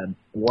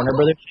Warner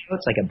Brothers show.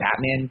 It's like a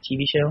Batman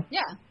TV show.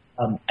 Yeah.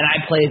 And I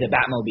play the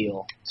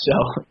Batmobile, so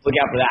look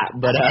out for that.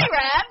 But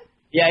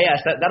yeah,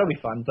 so that'll be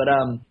fun. But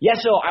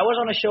so I was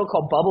on a show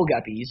called Bubble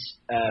Guppies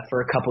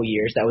for a couple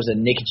years. That was a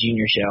Nick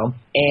Jr. show,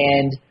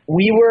 and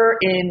we were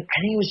in, I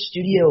think it was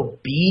Studio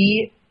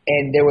B,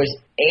 and there was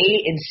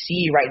A and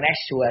C right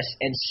next to us,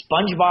 and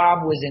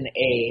SpongeBob was in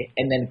A,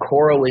 and then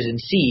Cora was in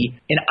C,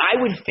 and I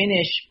would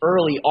finish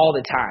early all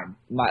the time.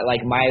 My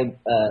two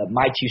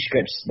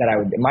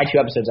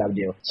episodes I would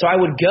do. So I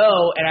would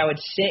go and I would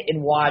sit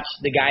and watch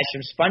the guys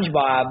from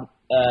SpongeBob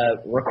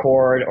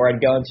record, or I'd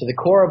go into the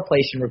Cora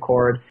place and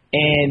record.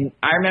 And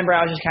I remember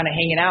I was just kind of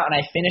hanging out, and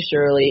I finished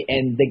early,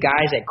 and the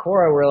guys at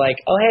Cora were like,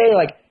 "Oh, hey,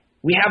 like,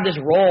 we have this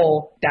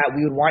role that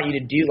we would want you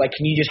to do. Like,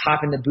 can you just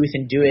hop in the booth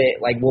and do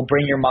it? Like, we'll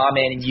bring your mom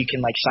in and you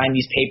can, like, sign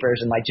these papers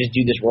and, like, just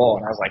do this role."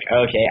 And I was like,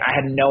 okay. I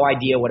had no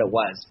idea what it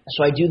was.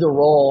 So I do the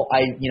role.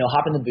 I,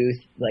 hop in the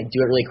booth, like, do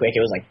it really quick.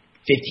 It was, like,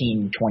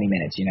 15, 20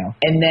 minutes,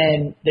 And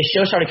then the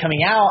show started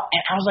coming out,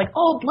 and I was like,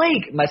 oh,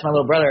 Blake, that's my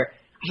little brother.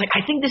 I was like,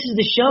 I think this is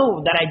the show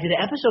that I did an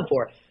episode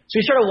for. So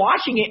we started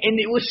watching it, and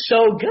it was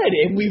so good,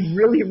 and we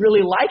really,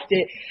 really liked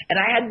it. And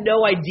I had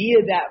no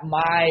idea that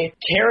my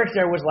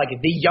character was like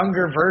the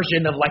younger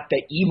version of like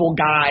the evil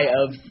guy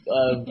of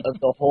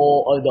the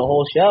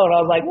whole show. And I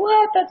was like,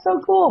 what? That's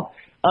so cool.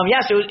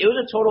 So it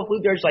was a total fluke.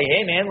 They're just like,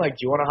 hey man, like,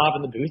 do you want to hop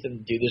in the booth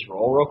and do this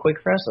role real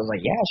quick for us? I was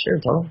like, yeah, sure,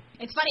 totally.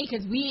 It's funny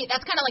because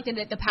that's kind of like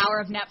the power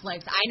of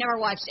Netflix. I never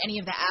watched any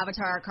of the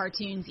Avatar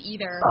cartoons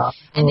either,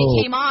 and they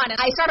came on, and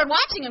I started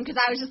watching them because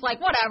I was just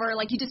like, whatever,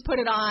 like, you just put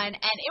it on,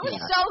 and it was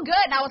so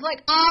good, and I was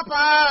like,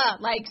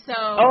 Appa, like, so.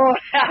 Oh,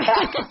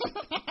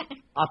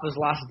 Appa's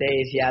Lost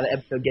Days, yeah, the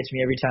episode gets me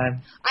every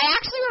time. I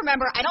actually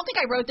remember, I don't think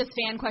I wrote this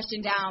fan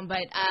question down,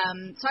 but,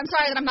 so I'm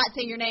sorry that I'm not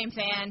saying your name,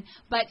 fan,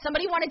 but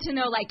somebody wanted to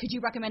know, like, could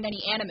you recommend any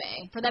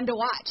anime for them to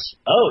watch?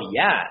 Oh,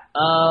 yeah.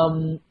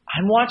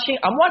 I'm watching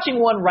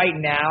one right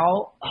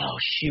now. Oh,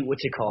 shoot,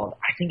 what's it called?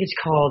 I think it's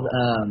called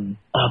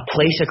A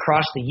Place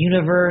Across the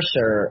Universe,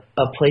 or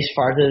A Place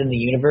Farther Than the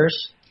Universe.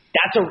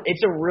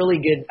 It's a really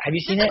good, have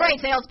you seen it? It's a great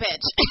sales pitch.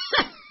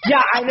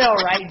 Yeah, I know,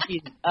 right?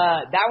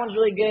 That one's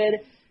really good.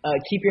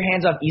 Keep Your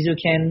Hands Off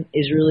Izuken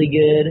is really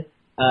good.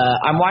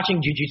 I'm watching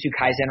Jujutsu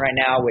Kaisen right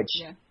now,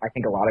 which I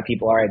think a lot of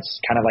people are. It's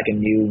kind of like a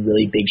new,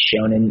 really big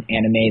shonen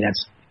anime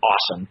that's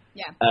awesome.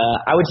 Yeah.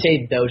 I would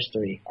say those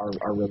three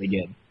are really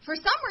good. For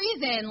some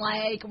reason,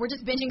 like, we're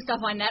just binging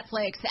stuff on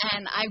Netflix,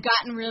 and I've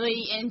gotten really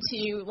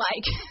into,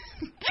 like,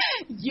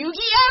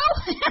 Yu-Gi-Oh!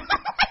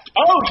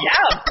 Oh,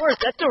 yeah, of course.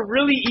 That's a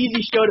really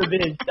easy show to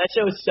binge. That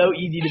show is so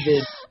easy to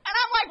binge. And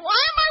I'm like, why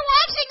am I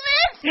watching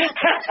this?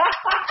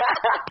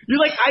 You're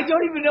like, I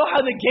don't even know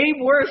how the game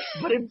works,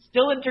 but I'm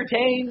still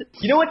entertained.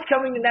 You know what's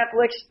coming to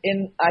Netflix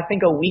in, I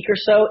think, a week or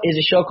so is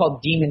a show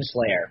called Demon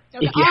Slayer.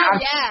 Okay.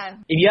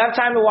 If you have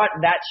time to watch,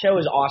 that show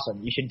is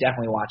awesome. You should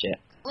definitely watch it.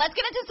 Let's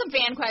get into some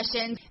fan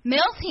questions.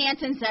 Mills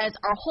Hansen says,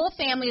 our whole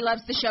family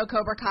loves the show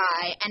Cobra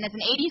Kai, and as an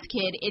 80s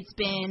kid, it's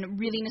been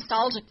really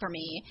nostalgic for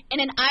me.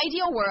 In an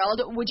ideal world,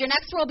 would your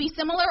next role be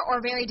similar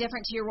or very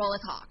different to your role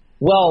as Hawk?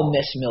 Well,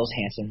 Miss Mills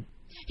Hansen,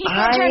 he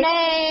said your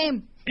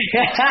name!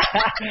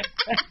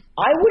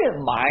 I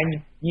wouldn't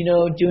mind,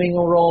 doing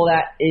a role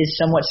that is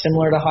somewhat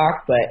similar to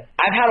Hawk, but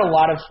I've had a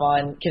lot of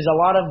fun because a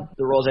lot of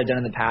the roles I've done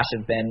in the past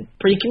have been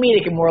pretty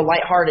comedic and more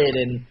lighthearted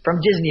and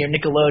from Disney or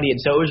Nickelodeon,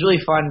 so it was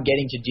really fun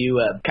getting to do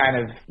a kind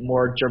of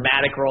more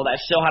dramatic role that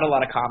still had a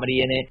lot of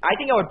comedy in it. I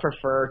think I would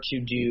prefer to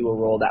do a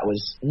role that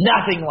was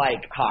nothing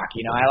like Hawk.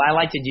 I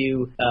like to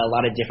do a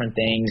lot of different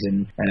things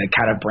and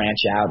kind of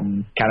branch out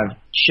and kind of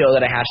show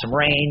that I have some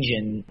range,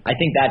 and I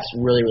think that's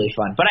really, really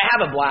fun. But I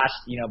have a blast,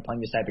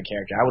 playing this type of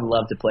character. I would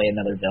love to play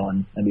another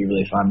villain. That'd be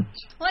really fun.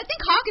 Well, I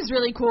think Hawk is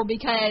really cool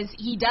because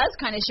he does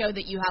kind of show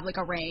that you have like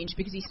a range,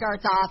 because he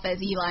starts off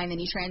as Eli and then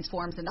he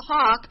transforms into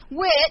Hawk,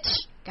 which,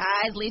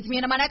 guys, leads me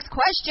into my next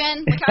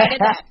question. Look how I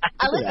did that.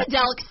 Alyssa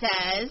Delk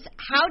says,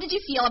 how did you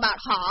feel about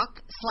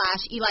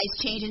Hawk/Eli's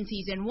change in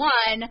season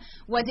 1?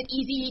 Was it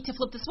easy to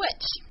flip the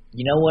switch?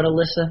 You know what,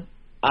 Alyssa?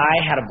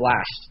 I had a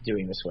blast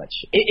doing the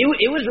switch.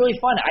 It was really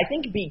fun. I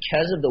think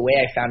because of the way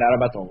I found out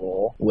about the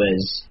role was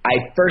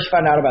I first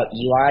found out about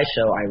Eli,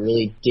 so I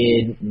really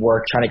did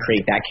work trying to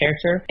create that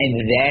character.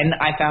 And then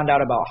I found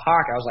out about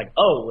Hawk. I was like,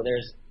 oh, well,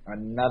 there's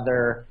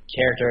another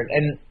character.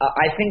 And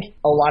I think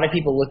a lot of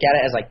people look at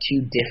it as like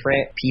two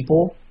different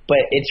people, but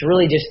it's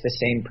really just the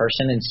same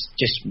person. It's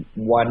just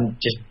one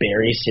just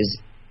buries his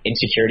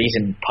insecurities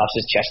and puffs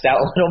his chest out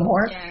a little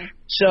more. Yeah.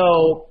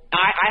 So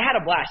I had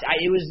a blast.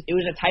 It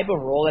was a type of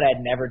role that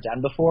I'd never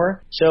done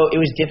before. So it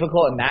was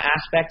difficult in that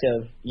aspect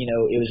of,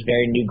 it was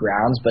very new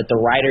grounds, but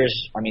the writers,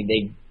 I mean,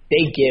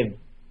 they give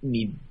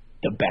me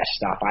the best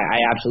stuff.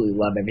 I absolutely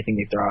love everything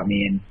they throw at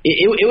me, and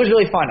it was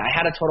really fun. I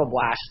had a total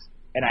blast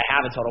and I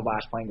have a total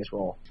blast playing this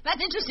role.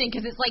 That's interesting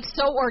because it's like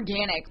so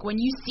organic. When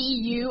you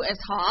see you as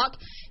Hawk,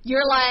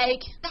 you're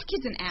like, that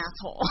kid's an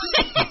asshole.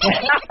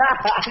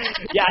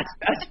 Yeah,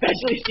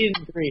 especially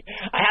season 3.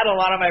 I had a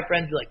lot of my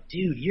friends be like,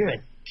 dude, you're a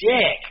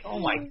dick. Oh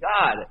my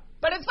God.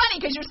 But it's funny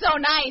because you're so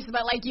nice,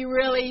 but like you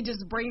really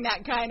just bring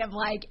that kind of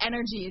like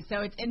energy. So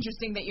it's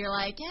interesting that you're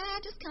like,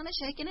 yeah, just kind of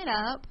shaking it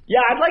up.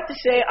 Yeah, I'd like to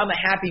say I'm a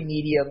happy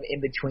medium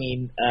in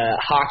between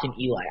Hawk and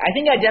Eli. I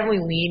think I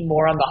definitely lean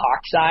more on the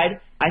Hawk side.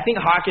 I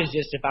think Hawk is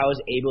just, if I was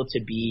able to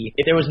be,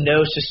 if there was no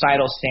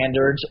societal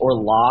standards or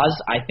laws,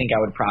 I think I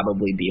would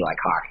probably be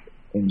like Hawk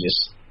and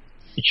just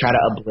try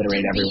to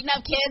obliterate everyone. Beating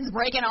up kids,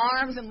 breaking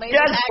arms, and laser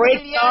tagging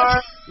breaking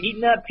arms,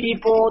 beating up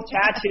people,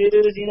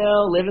 tattoos,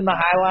 living the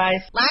high life.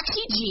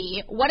 Lakshmi G,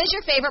 what is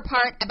your favorite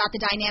part about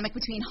the dynamic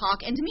between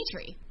Hawk and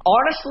Dimitri?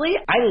 Honestly,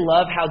 I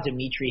love how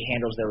Dimitri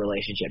handles their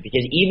relationship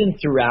because even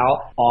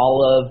throughout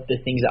all of the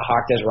things that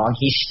Hawk does wrong,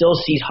 he still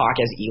sees Hawk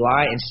as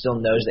Eli and still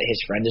knows that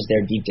his friend is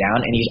there deep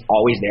down and he's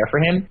always there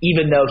for him,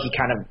 even though he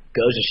kind of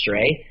goes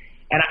astray.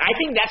 And I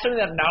think that's something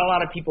that not a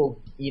lot of people,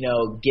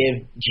 give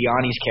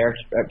Gianni's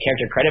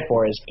character credit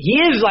for is he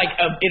is like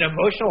an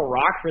emotional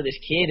rock for this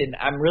kid, and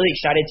I'm really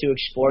excited to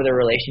explore their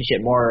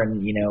relationship more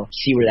and,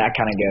 see where that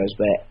kind of goes.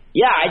 But,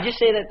 yeah, I just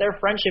say that their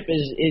friendship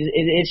is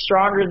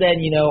stronger than,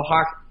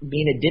 Hawk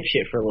being a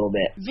dipshit for a little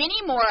bit.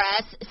 Vinny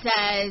Morris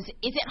says,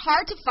 is it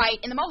hard to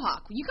fight in the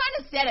Mohawk? You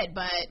kind of said it,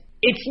 but...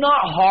 It's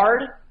not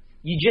hard.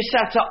 You just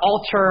have to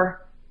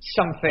alter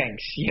some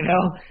things,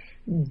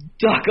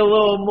 duck a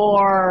little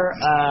more.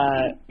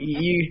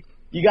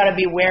 You got to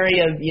be wary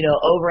of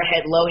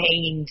overhead, low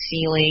hanging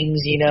ceilings.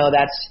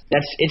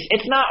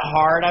 It's not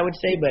hard, I would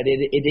say, but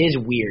it is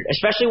weird,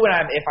 especially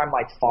if I'm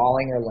like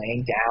falling or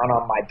laying down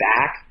on my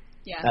back.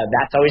 Yeah.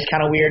 That's always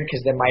kind of weird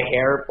because then my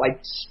hair like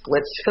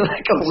splits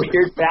like a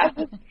weird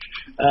pattern.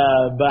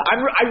 But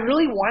I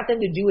really want them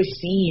to do a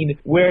scene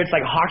where it's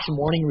like Hawk's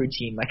morning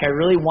routine. Like I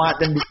really want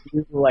them to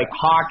do like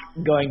Hawk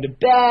going to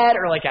bed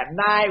or like at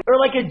night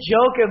or like a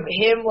joke of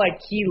him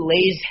like he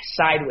lays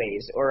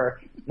sideways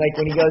or like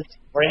when he goes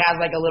or he has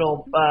like a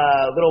little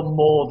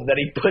mold that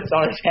he puts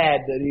on his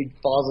head that he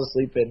falls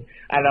asleep in.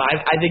 I don't know.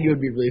 I think it would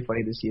be really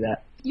funny to see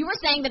that. You were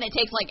saying that it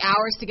takes like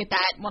hours to get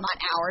that, well not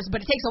hours,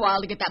 but it takes a while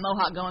to get that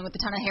mohawk going with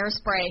a ton of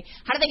hairspray.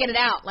 How do they get it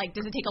out? Like,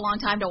 does it take a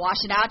long time to wash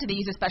it out? Do they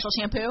use a special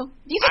shampoo?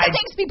 These are the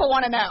things people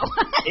want to know.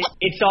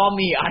 It's all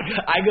me.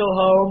 I go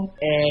home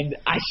and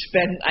I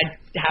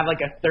have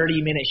like a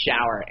 30-minute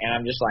shower and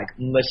I'm just like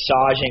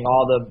massaging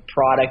all the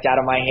product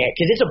out of my hair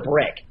because it's a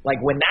brick.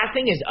 Like when that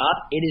thing is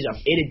up,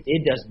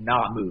 it does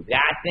not move.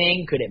 That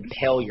thing could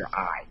impale your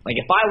eye. Like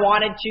if I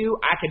wanted to,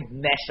 I could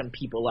mess some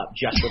people up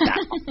just with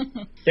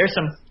that. There's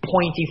some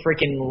pointy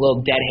freaking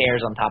little dead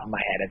hairs on top of my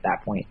head at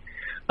that point.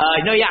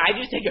 I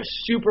just take a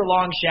super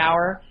long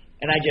shower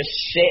and I just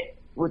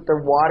sit with the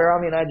water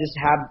on me and I just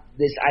have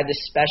this. I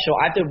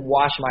have to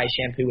wash my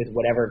shampoo with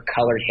whatever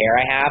colored hair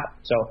I have.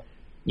 So,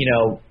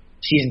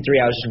 season 3,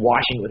 I was just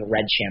washing it with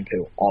red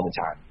shampoo all the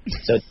time.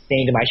 So it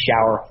stained my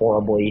shower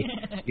horribly,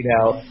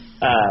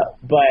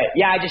 But,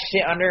 yeah, I just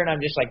sit under and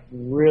I'm just, like,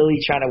 really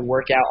trying to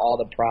work out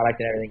all the product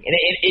and everything. And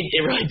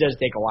it really does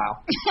take a while.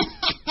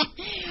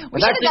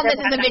 We should have done this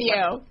as a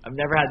video. I've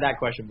never had that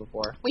question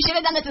before. We should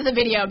have done this as a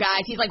video,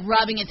 guys. He's, like,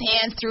 rubbing his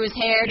hands through his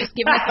hair, just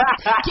giving us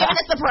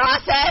the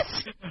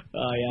process.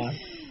 Oh, yeah.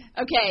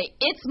 Okay,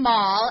 It's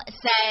Mall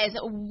says,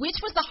 which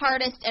was the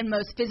hardest and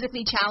most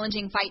physically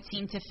challenging fight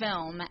scene to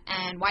film,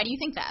 and why do you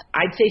think that?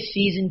 I'd say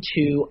season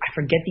 2, I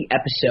forget the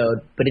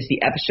episode, but it's the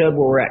episode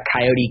where we're at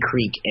Coyote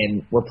Creek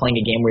and we're playing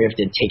a game where you have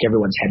to take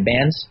everyone's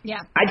headbands.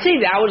 Yeah. I'd say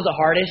that was the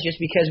hardest just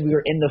because we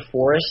were in the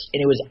forest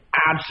and it was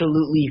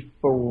absolutely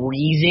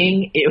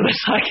freezing. It was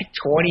like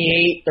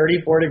 28,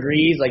 34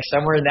 degrees, like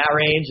somewhere in that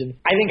range, and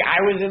I think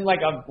I was in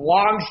like a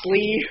long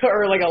sleeve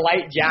or like a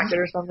light jacket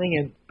or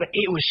something, but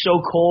it was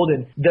so cold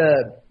and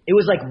it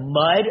was like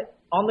mud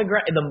on the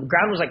ground. The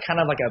ground was like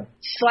kind of like a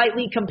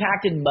slightly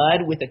compacted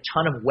mud with a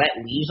ton of wet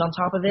leaves on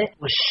top of it.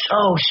 It was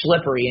so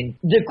slippery, and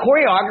the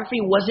choreography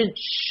wasn't.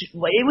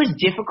 It was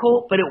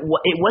difficult, but it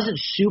wasn't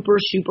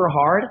super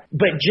hard.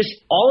 But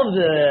just all of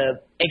the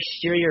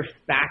exterior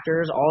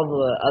factors, all of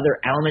the other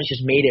elements,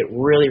 just made it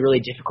really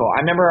difficult.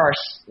 I remember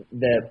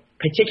the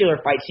particular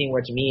fight scene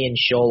where it's me and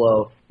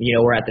Sholo.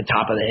 We're at the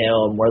top of the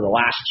hill and we're the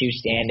last two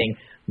standing.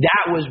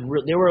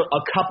 There were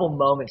a couple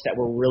moments that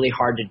were really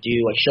hard to do.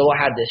 Like Sholo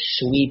had this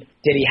sweep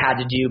that he had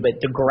to do, but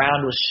the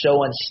ground was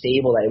so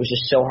unstable that it was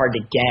just so hard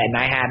to get. And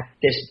I had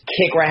this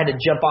kick where I had to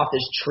jump off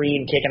this tree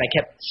and kick, and I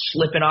kept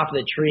slipping off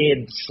the tree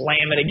and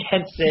slamming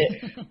against it.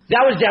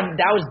 That was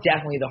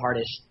definitely the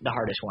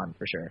hardest one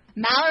for sure.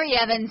 Mallory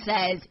Evans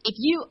says,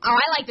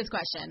 I like this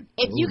question.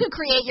 If you could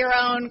create your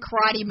own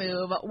karate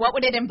move, what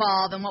would it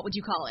involve and what would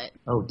you call it?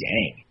 Oh,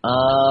 dang.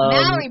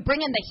 Mallory,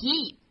 bring in the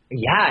heat.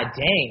 Yeah,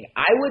 dang.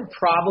 I would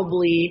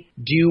probably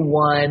do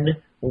one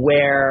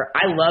where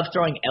I love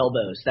throwing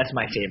elbows. That's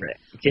my favorite.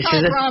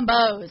 Throwing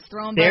bows.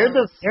 They're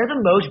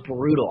the most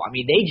brutal. I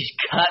mean, they just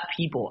cut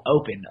people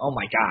open. Oh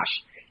my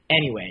gosh.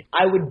 Anyway,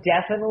 I would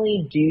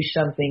definitely do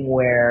something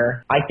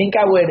where I think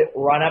I would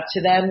run up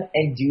to them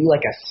and do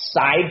like a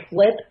side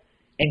flip,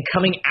 and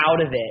coming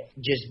out of it,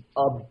 just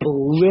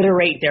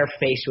obliterate their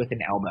face with an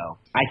elbow.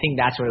 I think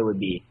that's what it would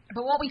be.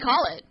 But what we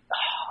call it?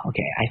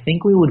 Okay, I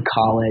think we would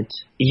call it,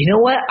 you know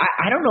what?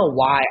 I don't know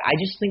why. I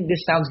just think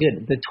this sounds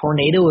good. The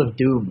Tornado of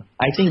Doom.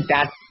 I think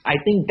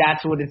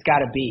that's what it's got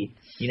to be.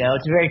 You know,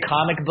 it's very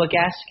comic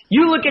book-esque.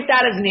 You look at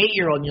that as an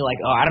 8-year-old and you're like,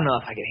 oh, I don't know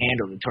if I can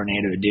handle the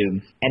Tornado of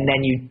Doom. And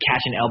then you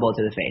catch an elbow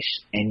to the face,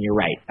 and you're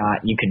right.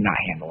 You could not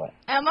handle it.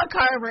 Emma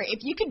Carver, if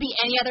you could be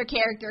any other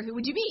character, who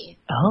would you be?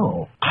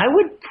 Oh, I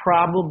would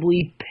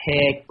probably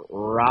pick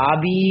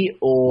Robbie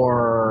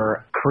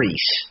or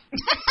Kreese.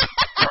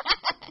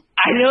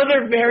 I know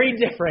they're very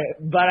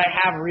different, but I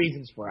have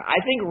reasons for it.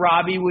 I think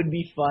Robbie would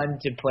be fun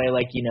to play,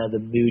 like, you know, the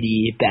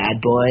moody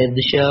bad boy of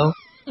the show.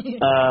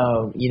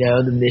 You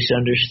know, the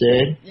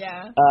misunderstood.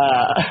 Yeah.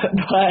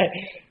 But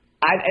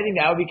I think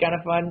that would be kind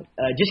of fun.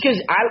 Just because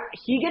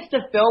he gets to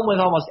film with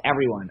almost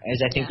everyone,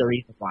 is I think the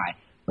reason why.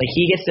 Like,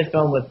 he gets to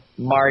film with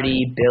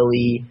Marty,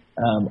 Billy,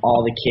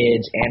 all the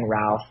kids, and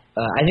Ralph.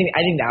 I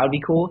think that would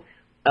be cool.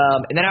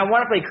 And then I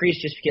want to play Kreese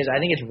just because I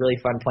think it's really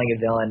fun playing a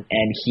villain,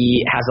 and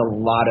he has a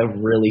lot of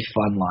really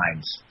fun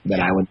lines that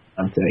I would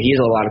love to. He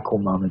has a lot of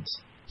cool moments.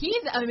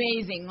 He's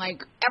amazing.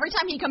 Like, every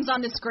time he comes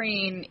on the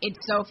screen,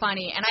 it's so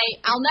funny. And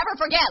I'll never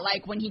forget,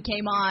 like, when he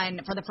came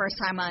on for the first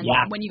time on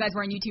when you guys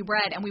were on YouTube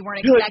Red and we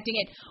weren't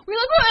expecting it. We were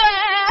like,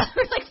 wah!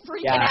 We were like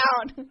freaking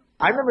out.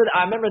 I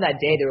remember that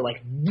day they were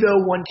like,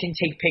 no one can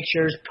take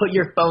pictures, put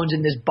your phones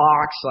in this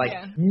box, like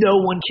no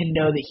one can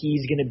know that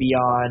he's gonna be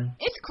on.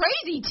 It's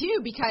crazy too,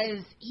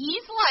 because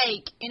he's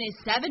like in his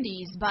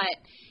 70s, but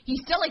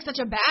he's still like such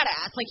a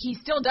badass. Like, he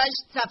still does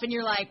stuff and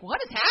you're like, what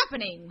is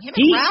happening? Him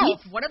and Ralph,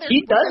 what are their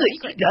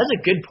secrets? He does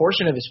a good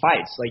portion of his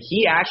fights. Like,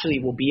 he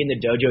actually will be in the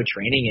dojo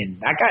training,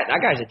 and that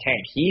guy's a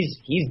tank.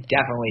 He's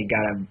definitely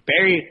got a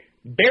very,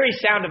 very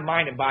sound of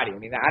mind and body. I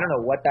mean, I don't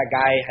know what that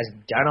guy has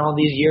done all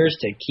these years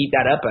to keep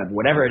that up, but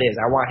whatever it is,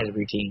 I want his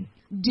routine.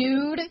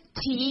 Dude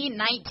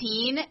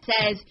T19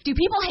 says, do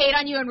people hate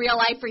on you in real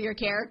life for your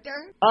character?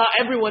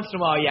 Every once in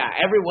a while, yeah.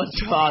 Every once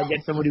in a while I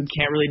get someone who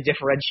can't really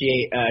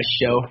differentiate a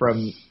show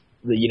from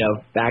the, you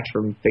know, facts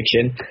from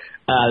fiction.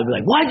 They'll be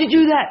like, why'd you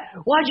do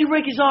that? Why'd you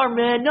break his arm,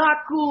 man?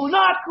 Not cool,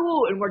 not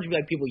cool. And we're just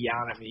like people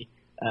yelling at me.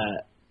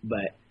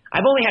 But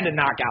I've only had to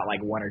knock out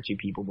like one or two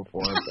people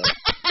before, so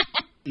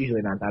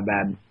usually not that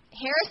bad.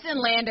 Harrison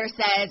Lander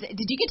says,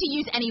 did you get to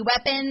use any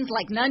weapons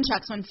like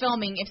nunchucks when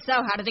filming? If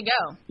so, how did it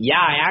go?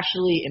 Yeah, I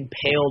actually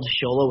impaled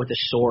Shola with a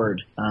sword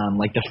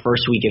like the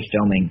first week of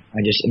filming. I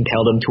just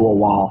impaled him to a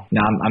wall.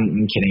 No,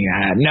 I'm kidding.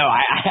 No,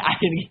 I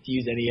didn't get to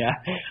use any.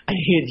 I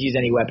didn't get to use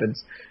any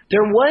weapons.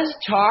 There was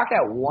talk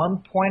at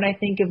one point, I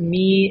think, of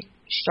me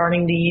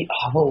starting to use,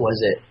 what was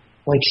it?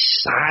 Like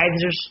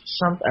scythes or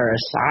something, or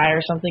a scythe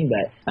or something.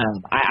 But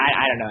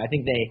I don't know. I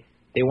think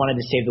they wanted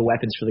to save the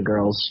weapons for the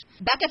girls.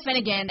 Becca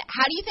Finnegan,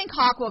 how do you think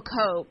Hawk will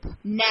cope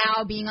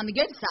now being on the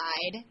good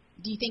side?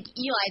 Do you think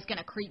Eli's going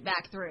to creep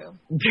back through?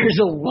 There's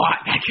a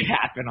lot that could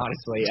happen,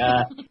 honestly.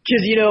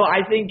 Because, you know,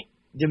 I think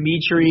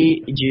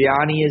Dimitri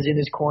Gianni is in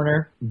his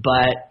corner,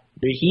 but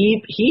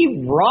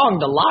he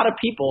wronged a lot of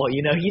people.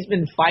 You know, he's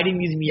been fighting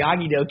these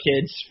Miyagi-Do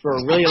kids for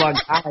a really long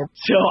time.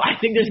 So I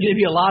think there's going to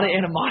be a lot of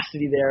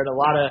animosity there, and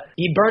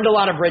he burned a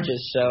lot of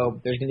bridges, so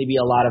there's going to be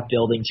a lot of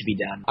building to be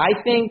done. I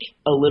think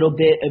a little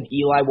bit of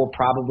Eli will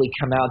probably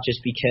come out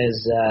just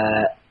because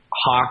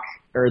Hawk,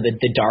 or the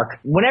Dark,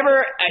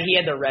 whenever he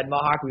had the red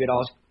mohawk, we would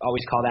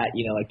always call that,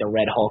 you know, like the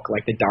Red Hulk,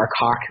 like the Dark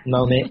Hawk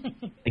moment.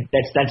 Like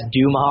that's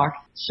Doom Hawk.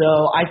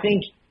 So I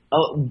think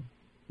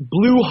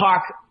Blue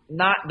Hawk,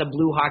 not the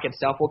Blue Hawk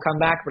itself will come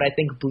back, but I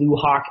think Blue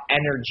Hawk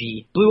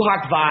energy, Blue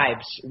Hawk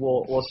vibes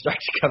will start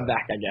to come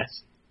back, I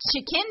guess.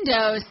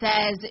 Chikindo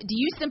says, do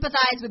you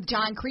sympathize with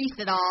John Kreese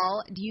at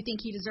all? Do you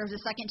think he deserves a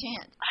second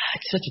chance?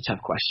 It's such a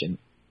tough question.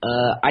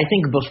 I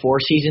think before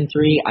season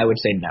 3, I would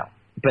say no.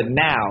 But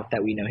now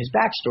that we know his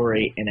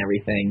backstory and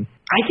everything,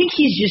 I think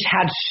he's just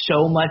had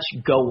so much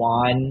go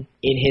on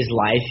in his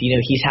life. You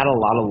know, he's had a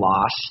lot of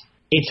loss.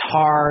 It's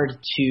hard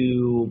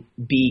to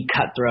be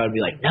cutthroat and be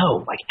like,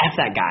 no, like, F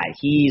that guy.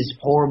 He's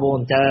horrible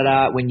and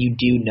da-da-da when you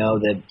do know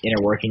the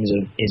inner workings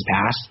of his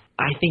past.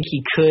 I think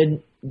he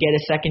could get a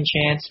second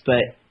chance,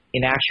 but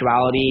in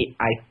actuality,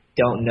 I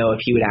don't know if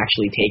he would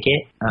actually take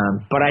it.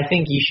 But I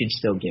think you should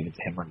still give it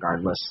to him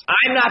regardless.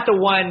 I'm not the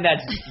one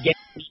that's getting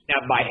beaten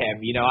up by him.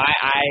 You know,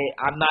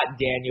 I'm not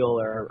Daniel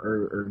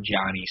or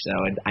Johnny, so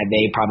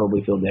they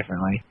probably feel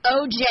differently.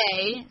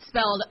 OJ,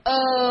 spelled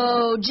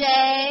OJ,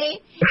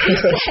 he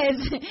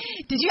says,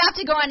 did you have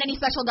to go on any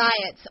special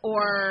diets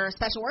or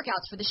special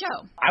workouts for the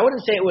show? I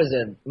wouldn't say it was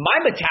my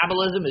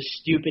metabolism is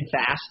stupid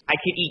fast. I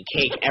could eat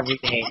cake every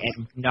day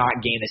and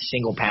not gain a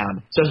single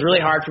pound. So it's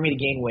really hard for me to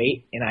gain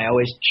weight, and I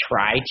always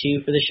try to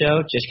for the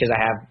show just because I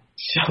have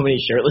so many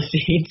shirtless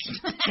scenes.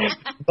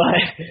 But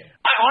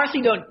I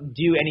honestly don't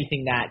do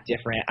anything that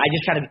different. I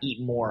just kind of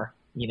eat more,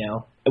 you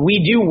know.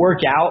 We do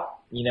work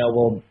out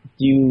we'll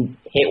do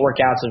HIIT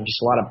workouts of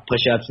just a lot of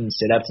push-ups and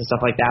sit-ups and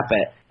stuff like that,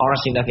 but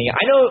honestly nothing.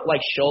 I know,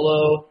 like,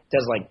 Sholo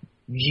does, like,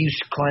 juice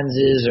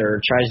cleanses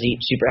or tries to eat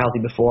super healthy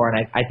before,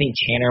 and I think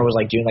Tanner was,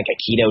 like, doing, like, a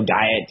keto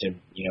diet to,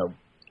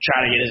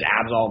 try to get his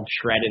abs all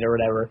shredded or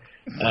whatever.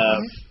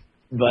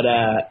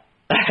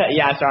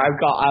 Yeah, sorry,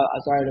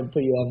 sorry to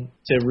put you on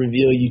to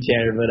reveal you,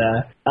 Tanner, but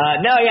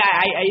no, yeah,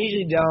 I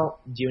usually don't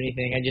do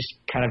anything. I just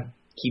kind of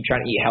keep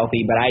trying to eat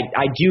healthy, but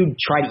I do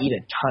try to eat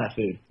a ton of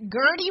food.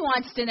 Gertie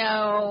wants to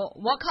know,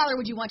 what color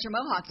would you want your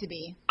mohawk to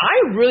be?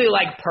 I really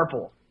like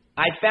purple.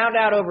 I found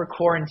out over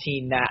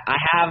quarantine that I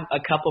have a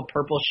couple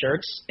purple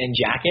shirts and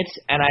jackets,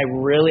 and I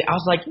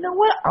was like, you know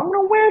what? I'm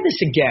going to wear this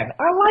again.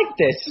 I like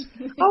this.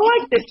 I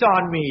like this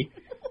on me.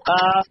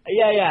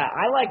 Yeah,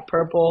 I like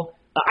purple.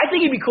 I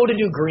think it'd be cool to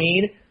do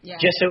green,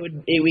 just so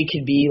we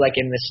could be like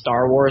in the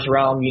Star Wars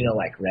realm,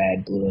 like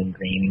red, blue, and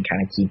green, and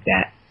kind of keep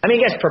that. I mean,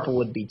 I guess purple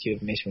would be too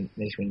if Mace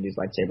Windu's his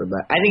lightsaber,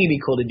 but I think it'd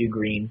be cool to do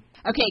green.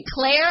 Okay,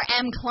 Claire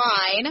M.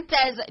 Klein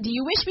says, do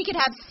you wish we could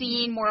have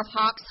seen more of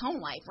Hawk's home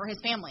life or his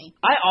family?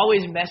 I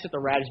always mess with the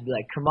Rabbits and be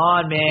like, come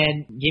on,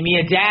 man, give me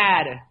a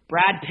dad.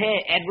 Brad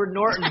Pitt, Edward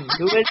Norton,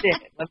 who is it?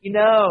 Let me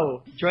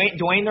know.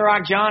 Dwayne The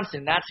Rock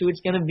Johnson, that's who it's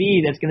going to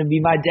be. That's going to be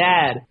my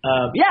dad.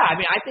 Yeah, I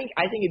mean, I think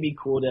it'd be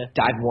cool to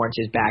dive more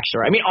into his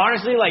backstory. I mean,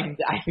 honestly, like,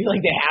 I feel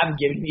like they have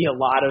given me a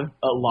lot of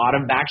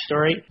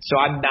backstory, so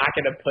I'm not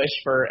going to push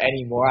for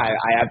any more.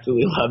 I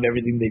absolutely love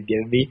everything they've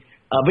given me.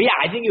 But yeah,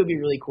 I think it would be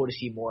really cool to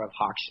see more of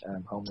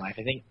Hawk's home life.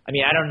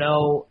 I don't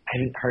know. I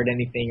haven't heard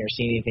anything or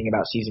seen anything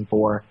about season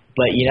 4.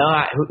 But,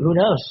 who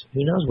knows?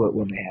 Who knows what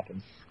may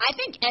happen? I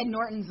think Ed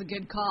Norton's a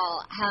good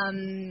call.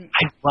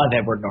 I love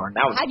Edward Norton.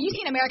 Have you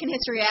seen American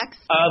History X?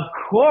 Of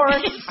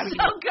course. It's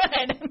so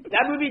good.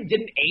 That movie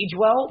didn't age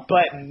well,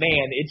 but,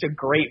 man, it's a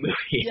great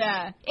movie.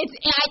 Yeah.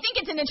 I think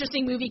it's an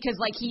interesting movie because,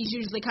 like, he's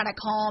usually kind of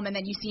calm, and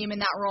then you see him in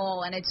that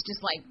role, and it's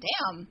just like,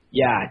 damn.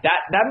 Yeah,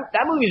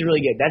 that movie's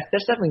really good.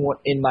 That's definitely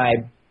in my,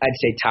 I'd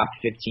say, top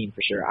 15 for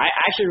sure. I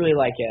actually really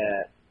like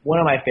one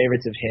of my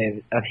favorites of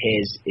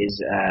his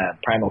is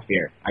Primal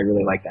Fear. I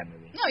really like that movie.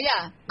 Oh,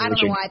 yeah. I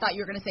don't know why I thought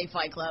you were going to say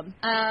Fight Club.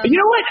 You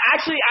know what?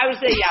 Actually, I would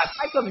say, yeah,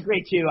 Fight Club is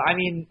great, too. I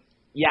mean,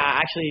 yeah,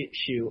 actually,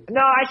 shoot. No,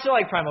 I still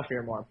like Primal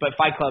Fear more, but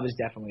Fight Club is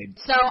definitely...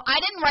 So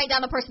I didn't write down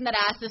the person that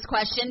asked this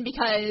question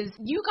because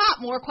you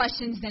got more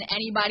questions than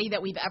anybody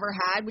that we've ever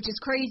had, which is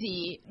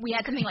crazy. We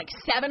had something like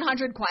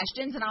 700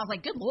 questions, and I was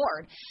like, good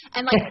Lord.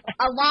 And, like,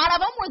 a lot of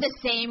them were the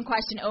same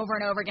question over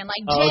and over again.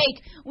 Like, Jake,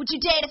 would you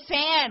date a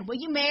fan? Will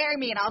you marry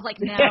me? And I was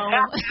like, no.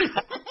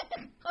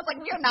 I was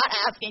like, we are not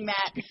asking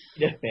that.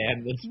 Yeah,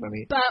 man, that's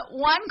funny. But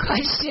one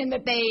question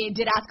that they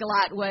did ask a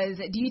lot was,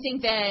 do you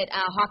think that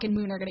Hawk and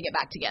Moon are going to get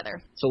back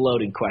together? It's a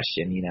loaded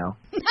question,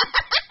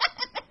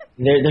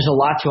 There's a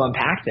lot to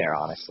unpack there,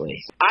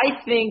 honestly. I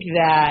think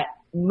that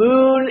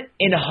Moon,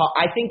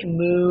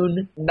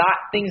 not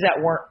things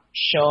that weren't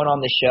shown on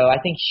the show. I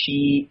think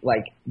she,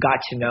 like, got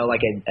to know,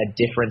 like, a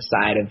different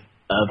side of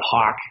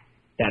Hawk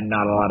that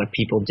not a lot of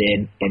people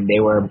did. And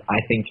they were,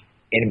 I think,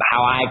 in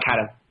how I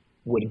kind of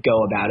would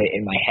go about it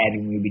in my head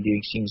when we'd be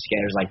doing scenes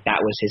together, like that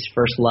was his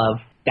first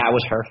love, that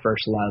was her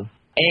first love.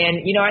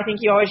 And, I think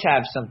you always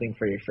have something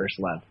for your first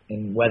love,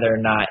 and whether or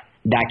not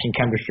that can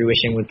come to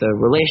fruition with the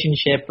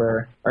relationship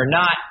or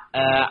not,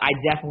 I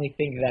definitely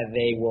think that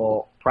they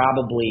will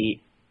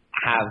probably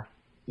have,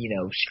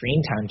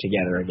 screen time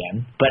together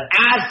again. But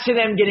as to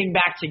them getting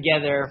back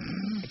together,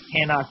 I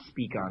cannot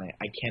speak on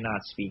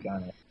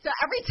it. So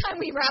every time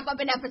we wrap up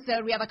an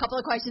episode, we have a couple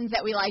of questions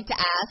that we like to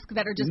ask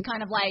that are just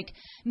kind of like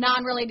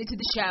non-related to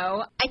the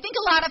show. I think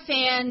a lot of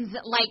fans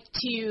like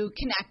to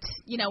connect,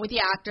 with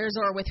the actors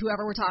or with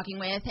whoever we're talking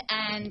with,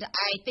 and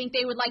I think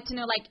they would like to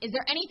know, like, is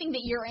there anything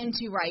that you're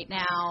into right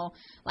now,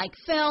 like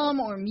film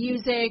or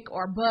music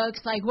or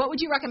books? Like, what would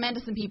you recommend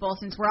to some people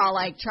since we're all,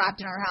 like, trapped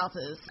in our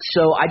houses?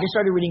 So I just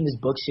started reading this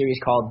book series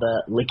called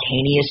the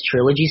Lacanius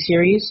Trilogy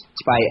series.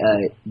 It's by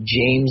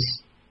James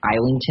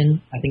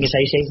Islington, I think is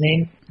how you say his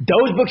name.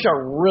 Those books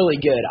are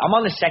really good. I'm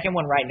on the second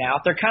one right now.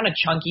 They're kind of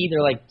chunky. They're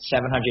like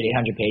 700,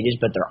 800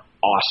 pages, but they're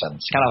awesome.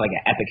 It's kind of like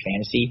an epic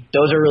fantasy.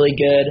 Those are really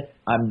good.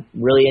 I'm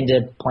really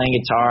into playing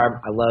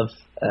guitar. I love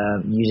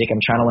music. I'm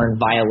trying to learn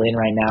violin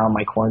right now in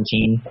my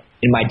quarantine.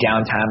 In my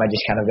downtime, I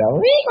just kind of go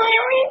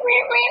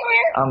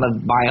on the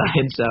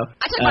violin. So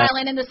I took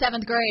violin in the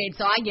 7th grade,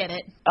 so I get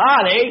it.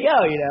 There you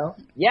go,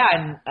 Yeah,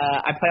 and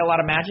I play a lot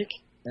of Magic.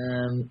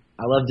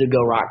 I love to go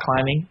rock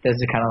climbing. Those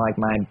are kind of like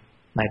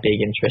my big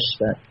interests.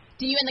 But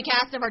do you and the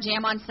cast ever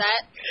jam on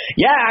set?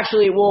 Yeah,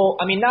 actually. Well,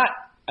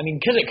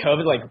 because of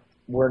COVID, like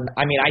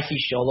I see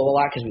Sholo a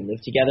lot because we live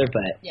together,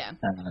 but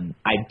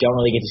I don't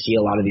really get to see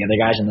a lot of the other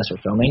guys unless we're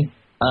filming.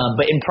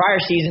 But in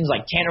prior seasons,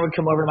 like Tanner would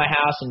come over to my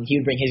house and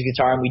he would bring his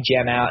guitar and we'd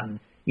jam out,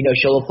 and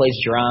Sholo plays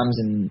drums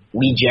and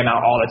we jam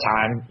out all the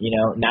time,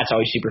 and that's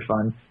always super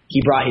fun. He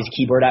brought his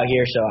keyboard out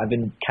here, so I've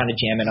been kind of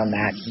jamming on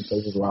that. He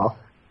plays as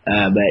well.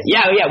 But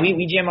yeah,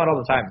 we jam out all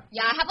the time.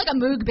 Yeah, I have like a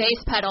Moog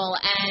bass pedal,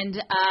 and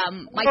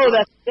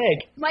that's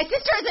sick. My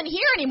sister isn't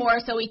here anymore,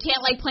 so we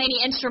can't, like, play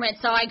any instruments.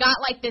 So I got,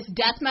 like, this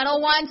death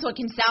metal one, so it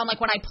can sound like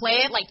when I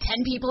play it, like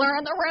 10 people are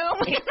in the room.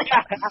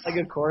 Like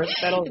a chorus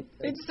pedal.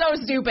 It's so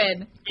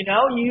stupid. You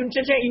know, you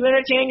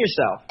entertain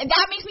yourself. And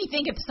that makes me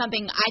think of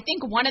something. I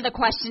think one of the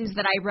questions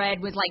that I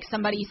read was, like,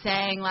 somebody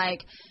saying,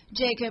 like,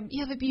 Jacob,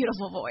 you have a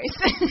beautiful voice.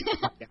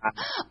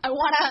 I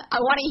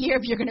wanna hear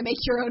if you're gonna make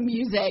your own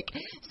music.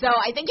 So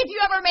I think if you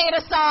ever made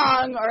a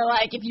song, or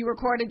like if you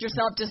recorded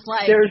yourself, just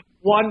like there's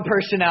one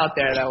person out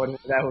there that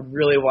would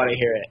really want to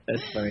hear it.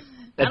 That's funny.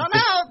 I don't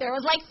know. There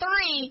was like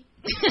 3.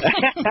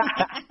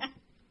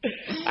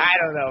 I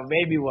don't know.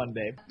 Maybe one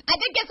day. I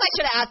guess I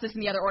should have asked this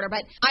in the other order,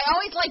 but I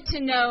always like to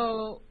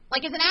know.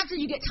 Like, as an actor,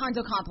 you get tons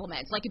of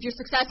compliments. Like, if you're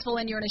successful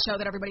and you're in a show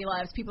that everybody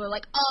loves, people are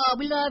like, oh,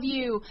 we love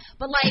you.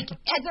 But, like,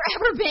 has there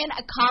ever been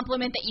a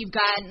compliment that you've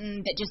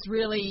gotten that just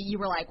really,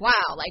 you were like,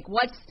 wow, like,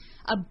 what's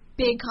a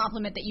big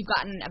compliment that you've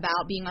gotten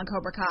about being on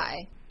Cobra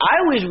Kai?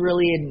 I always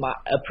really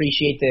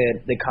appreciate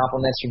the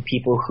compliments from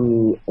people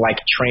who, like,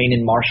 train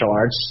in martial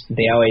arts.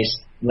 They always,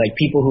 like,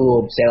 people who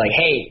will say, like,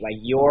 hey, like,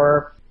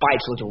 your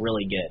fights look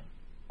really good.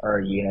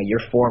 Or, you know,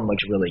 your form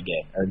looks really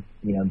good. Or,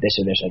 you know, this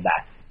or this or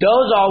that.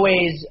 Those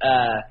always,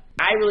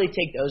 I really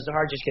take those to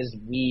heart just because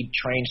we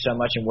train so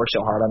much and work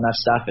so hard on that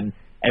stuff, and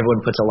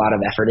everyone puts a lot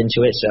of effort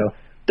into it. So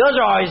those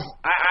are always,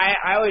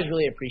 I always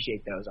really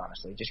appreciate those,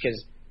 honestly, just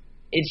because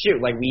it's true.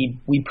 Like, we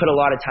put a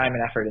lot of time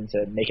and effort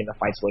into making the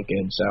fights look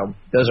good. So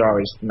those are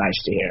always nice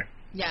to hear.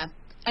 Yeah.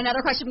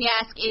 Another question we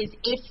ask is,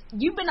 if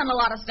you've been on a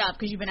lot of stuff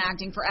because you've been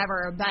acting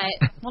forever,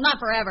 but, well,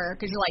 not forever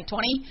because you're like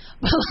 20,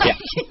 but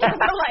like, yeah.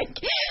 But like,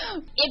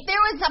 if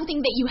there was something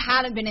that you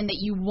haven't been in that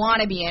you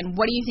want to be in,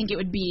 what do you think it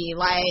would be?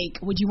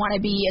 Like, would you want to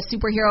be a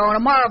superhero in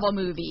a Marvel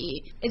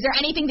movie? Is there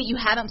anything that you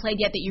haven't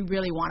played yet that you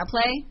really want to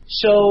play?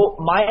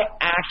 So my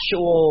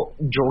actual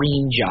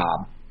dream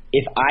job,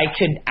 if I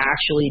could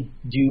actually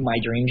do my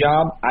dream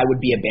job, I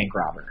would be a bank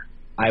robber.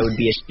 I would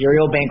be a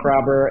serial bank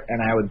robber, and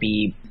I would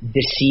be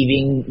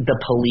deceiving the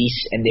police,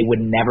 and they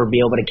would never be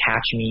able to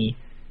catch me,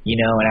 you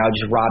know, and I would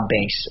just rob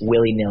banks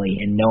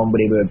willy-nilly, and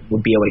nobody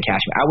would be able to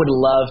catch me. I would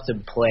love to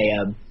play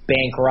a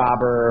bank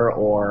robber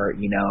or,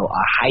 you know,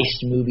 a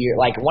heist movie.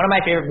 Like, one of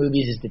my favorite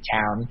movies is The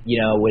Town, you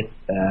know, with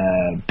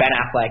Ben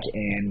Affleck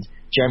and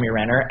Jeremy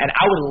Renner, and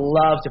I would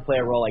love to play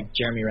a role like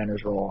Jeremy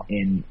Renner's role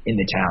in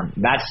The Town.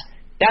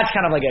 That's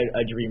kind of like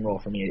a dream role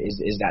for me,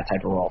 is that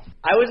type of role.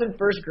 I was in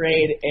first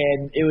grade,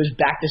 and it was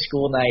back to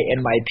school night, and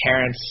my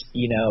parents,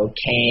 you know,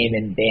 came,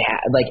 and they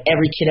had, like,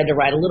 every kid had to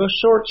write a little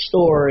short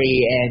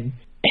story, and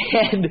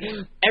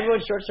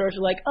everyone's short stories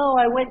were like, oh,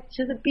 I went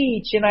to the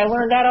beach, and I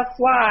learned how to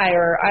fly,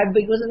 or I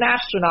was an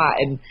astronaut,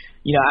 and,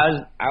 you know,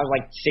 I was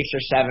like 6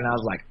 or 7, I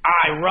was like,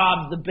 I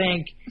robbed the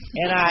bank,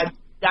 and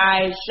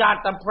I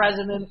shot the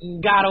president and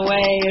got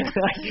away.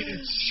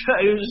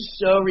 It was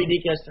so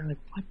ridiculous. I'm like,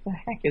 what the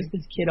heck is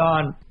this kid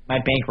on? My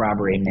bank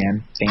robbery,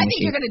 man. Fantasy. I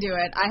think you're going to do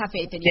it. I have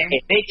faith in you.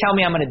 If they tell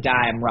me I'm going to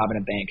die, I'm robbing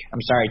a bank.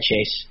 I'm sorry,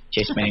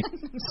 Chase Bank.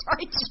 I'm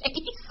sorry,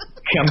 Chase.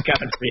 I'm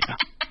coming for you.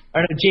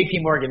 Or no,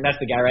 JP Morgan, that's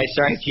the guy, right?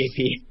 Sorry,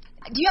 JP.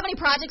 Do you have any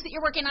projects that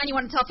you're working on you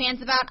want to tell fans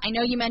about? I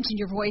know you mentioned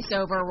your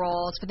voiceover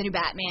roles for the new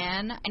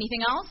Batman.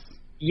 Anything else?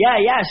 Yeah.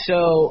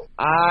 So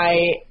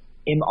I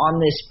am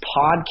on this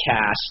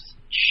podcast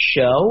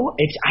show.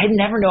 I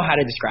never know how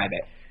to describe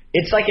it.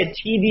 It's like a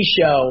TV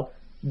show,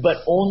 but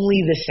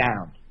only the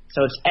sound.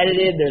 So it's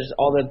edited. There's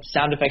all the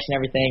sound effects and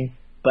everything,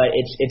 but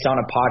it's on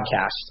a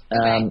podcast.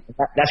 Okay.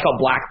 That's called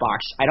Black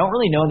Box. I don't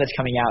really know when that's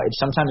coming out. It's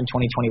sometime in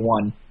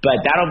 2021, but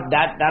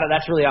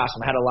that's really awesome.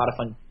 I had a lot of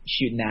fun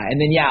shooting that.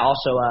 And then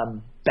also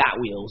Bat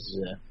Wheels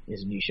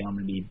is a new show I'm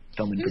going to be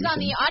filming. Who's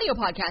on the audio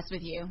podcast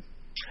with you?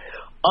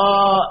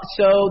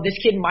 So this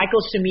kid, Michael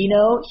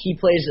Cimino, he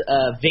plays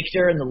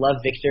Victor in the Love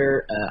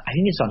Victor. I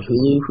think it's on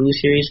Hulu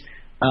series.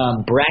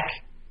 Breck,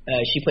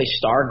 she plays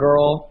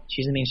Stargirl.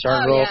 She's the main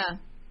Stargirl. Oh, yeah.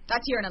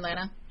 That's here in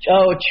Atlanta.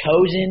 Oh,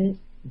 Chosen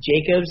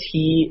Jacobs,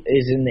 he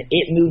is in the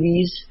It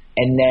movies.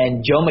 And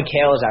then Joe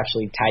McHale is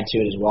actually tied to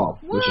it as well.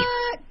 What?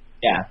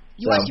 Yeah.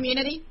 You watch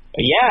Community?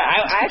 Yeah,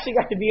 I actually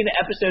got to be in an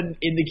episode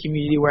in the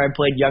Community where I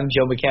played young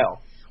Joe McHale.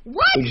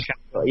 What?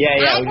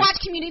 Yeah. I've watched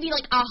Community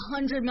like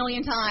 100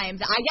 million times.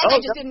 I guess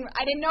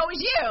I didn't know it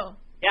was you.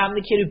 Yeah, I'm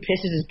the kid who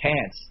pisses his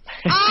pants.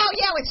 Oh,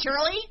 yeah, with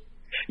Shirley?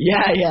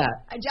 Yeah.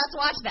 I just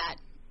watched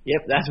that.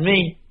 Yep, that's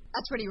me.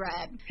 That's pretty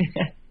rad.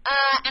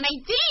 And I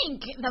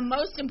think the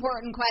most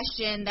important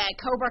question that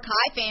Cobra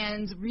Kai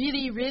fans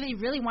really, really,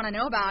 really want to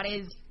know about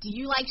is, do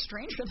you like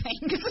Stranger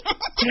Things?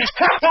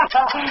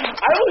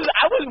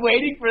 I was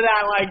waiting for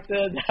that, like,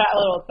 that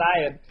little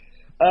tie-in.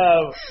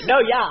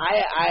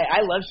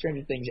 I love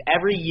Stranger Things.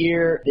 Every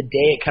year, the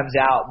day it comes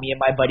out, me and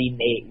my buddy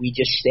Nate, we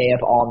just stay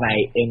up all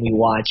night and we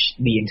watch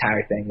the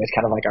entire thing. That's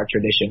kind of like our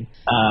tradition.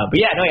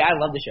 I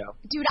love the show.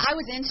 Dude, I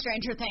was in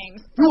Stranger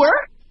Things. You were?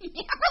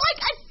 Yeah, for like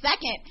a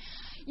second.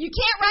 You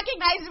can't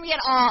recognize me at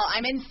all.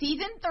 I'm in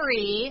season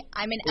 3.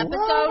 I'm in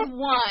episode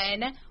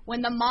 1.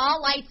 When the mall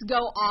lights go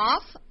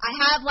off, I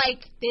have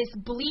like this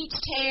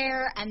bleached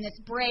hair and this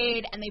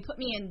braid, and they put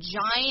me in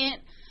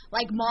giant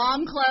like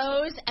mom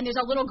clothes, and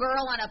there's a little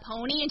girl on a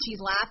pony, and she's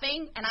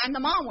laughing, and I'm the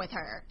mom with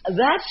her.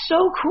 That's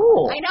so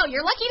cool. I know.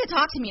 You're lucky to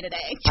talk to me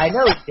today. I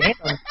know. Damn.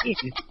 Geez.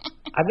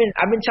 I've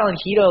been telling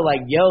Hito,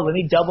 like, yo, let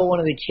me double one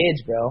of the kids,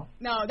 bro.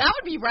 No, that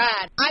would be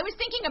rad. I was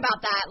thinking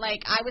about that.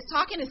 Like, I was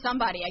talking to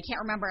somebody, I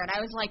can't remember, and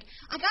I was like,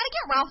 I gotta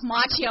get Ralph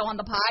Macchio on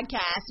the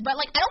podcast, but,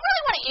 like, I don't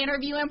really want to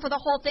interview him for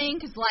the whole thing,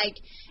 because, like,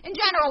 in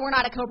general, we're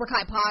not a Cobra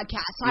Kai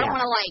podcast, so I don't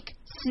want to, like,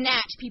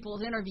 snatch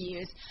people's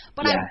interviews,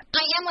 but I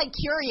am, like,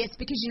 curious,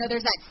 because, you know,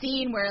 there's that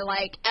scene where,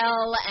 like,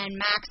 Elle and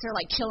Max are,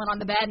 like, chilling on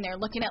the bed, and they're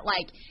looking at,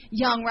 like,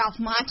 young Ralph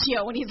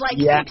Macchio when he's,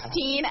 like,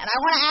 16, and I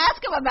want to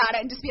ask him about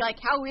it and just be like,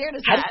 how weird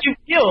is that? How did you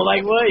feel?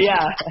 Like, what?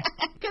 Yeah.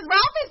 Because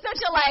Ralph is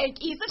such a, like,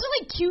 he's such a,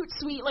 like, cute,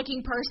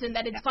 sweet-looking person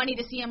that it's funny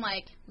to see him,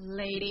 like,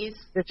 ladies.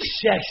 The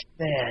sex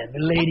man,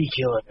 the lady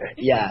killer.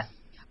 Yeah.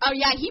 Oh,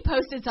 yeah, he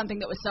posted something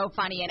that was so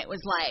funny, and it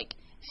was, like,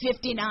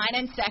 59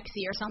 and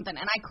sexy or something,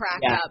 and I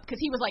cracked up because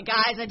he was like,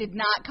 guys, I did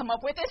not come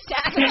up with this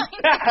tagline.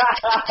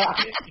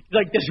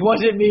 Like, this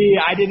wasn't me.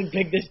 I didn't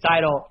pick this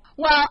title.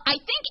 Well, I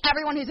think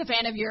everyone who's a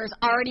fan of yours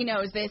already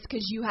knows this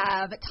because you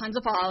have tons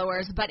of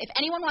followers, but if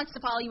anyone wants to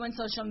follow you on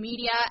social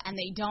media and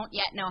they don't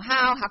yet know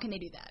how can they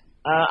do that?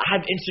 I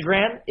have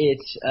Instagram.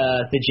 It's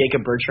the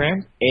Jacob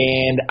Bertrand,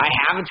 and I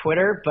have a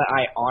Twitter, but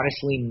I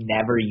honestly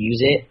never use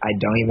it. I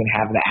don't even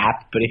have the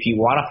app. But if you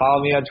want to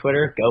follow me on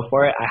Twitter, go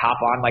for it. I hop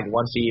on like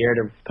once a year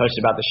to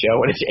post about the show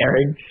when it's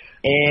airing,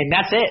 and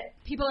that's it.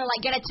 People are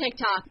like, get a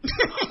TikTok.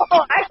 Oh,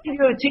 I actually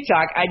do a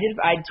TikTok.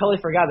 I totally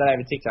forgot that I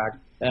have a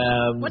TikTok.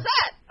 What's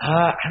that?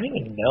 I don't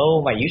even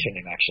know my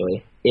username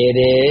actually. It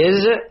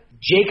is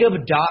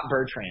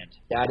Jacob.Bertrand.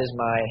 That is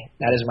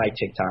my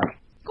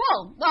TikTok.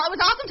 Cool. Well, it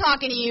was awesome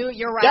talking to you.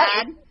 You're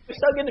rad. It's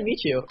so good to meet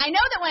you. I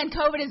know that when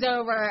COVID is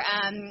over,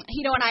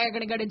 Hito and I are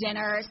going to go to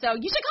dinner, so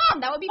you should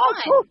come. That would be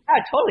fun. Cool. Yeah,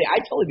 totally.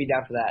 I'd totally be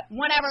down for that.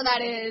 Whenever that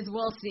is,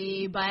 we'll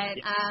see.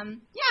 But,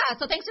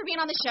 so thanks for being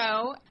on the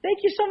show.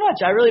 Thank you so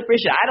much. I really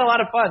appreciate it. I had a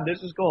lot of fun.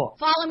 This was cool.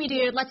 Follow me,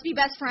 dude. Let's be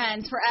best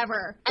friends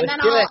forever. And then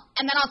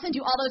I'll send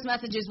you all those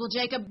messages. Will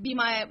Jacob be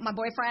my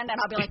boyfriend? And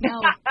I'll be like,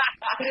 no.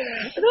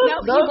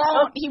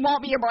 He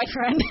won't be your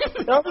boyfriend.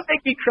 Don't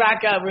make me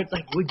crack up where it's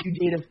like, would you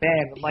date a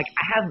fan? I'm like,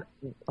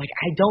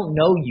 I don't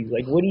know you.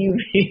 Like, what do you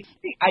mean?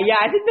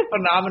 I think the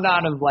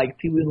phenomenon of, like,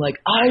 people being like,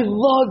 I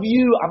love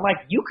you. I'm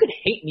like, you could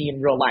hate me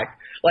in real life.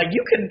 Like,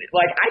 you could,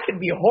 like, I could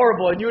be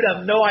horrible and you would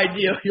have no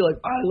idea. You're like,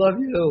 I love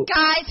you.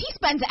 Guys, he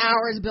spends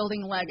hours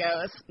building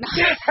Legos.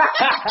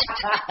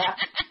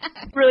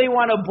 Really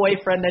want a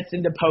boyfriend that's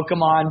into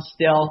Pokemon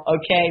still,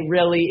 okay?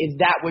 Really? Is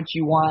that what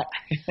you want?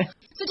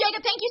 So,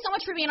 Jacob, thank you so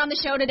much for being on the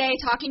show today.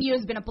 Talking to you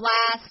has been a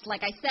blast.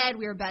 Like I said,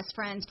 we are best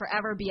friends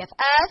forever,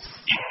 BFFs.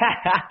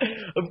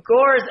 Of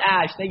course,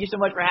 Ash. Thank you so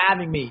much for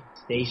having me.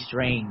 Stay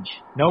strange.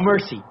 No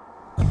mercy.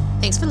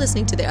 Thanks for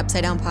listening to the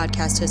Upside Down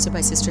podcast hosted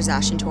by Sisters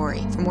Ash and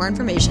Tori. For more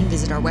information,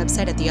 visit our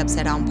website at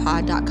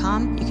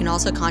theupsidedownpod.com. You can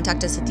also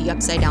contact us at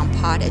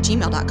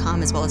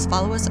theupsidedownpod@gmail.com, as well as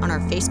follow us on our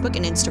Facebook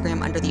and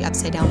Instagram under the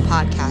Upside Down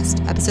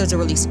Podcast. Episodes are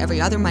released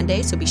every other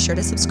Monday, so be sure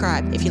to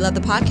subscribe. If you love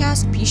the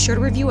podcast, be sure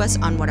to review us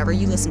on whatever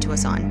you listen to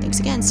us on. Thanks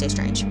again. Stay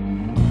strange.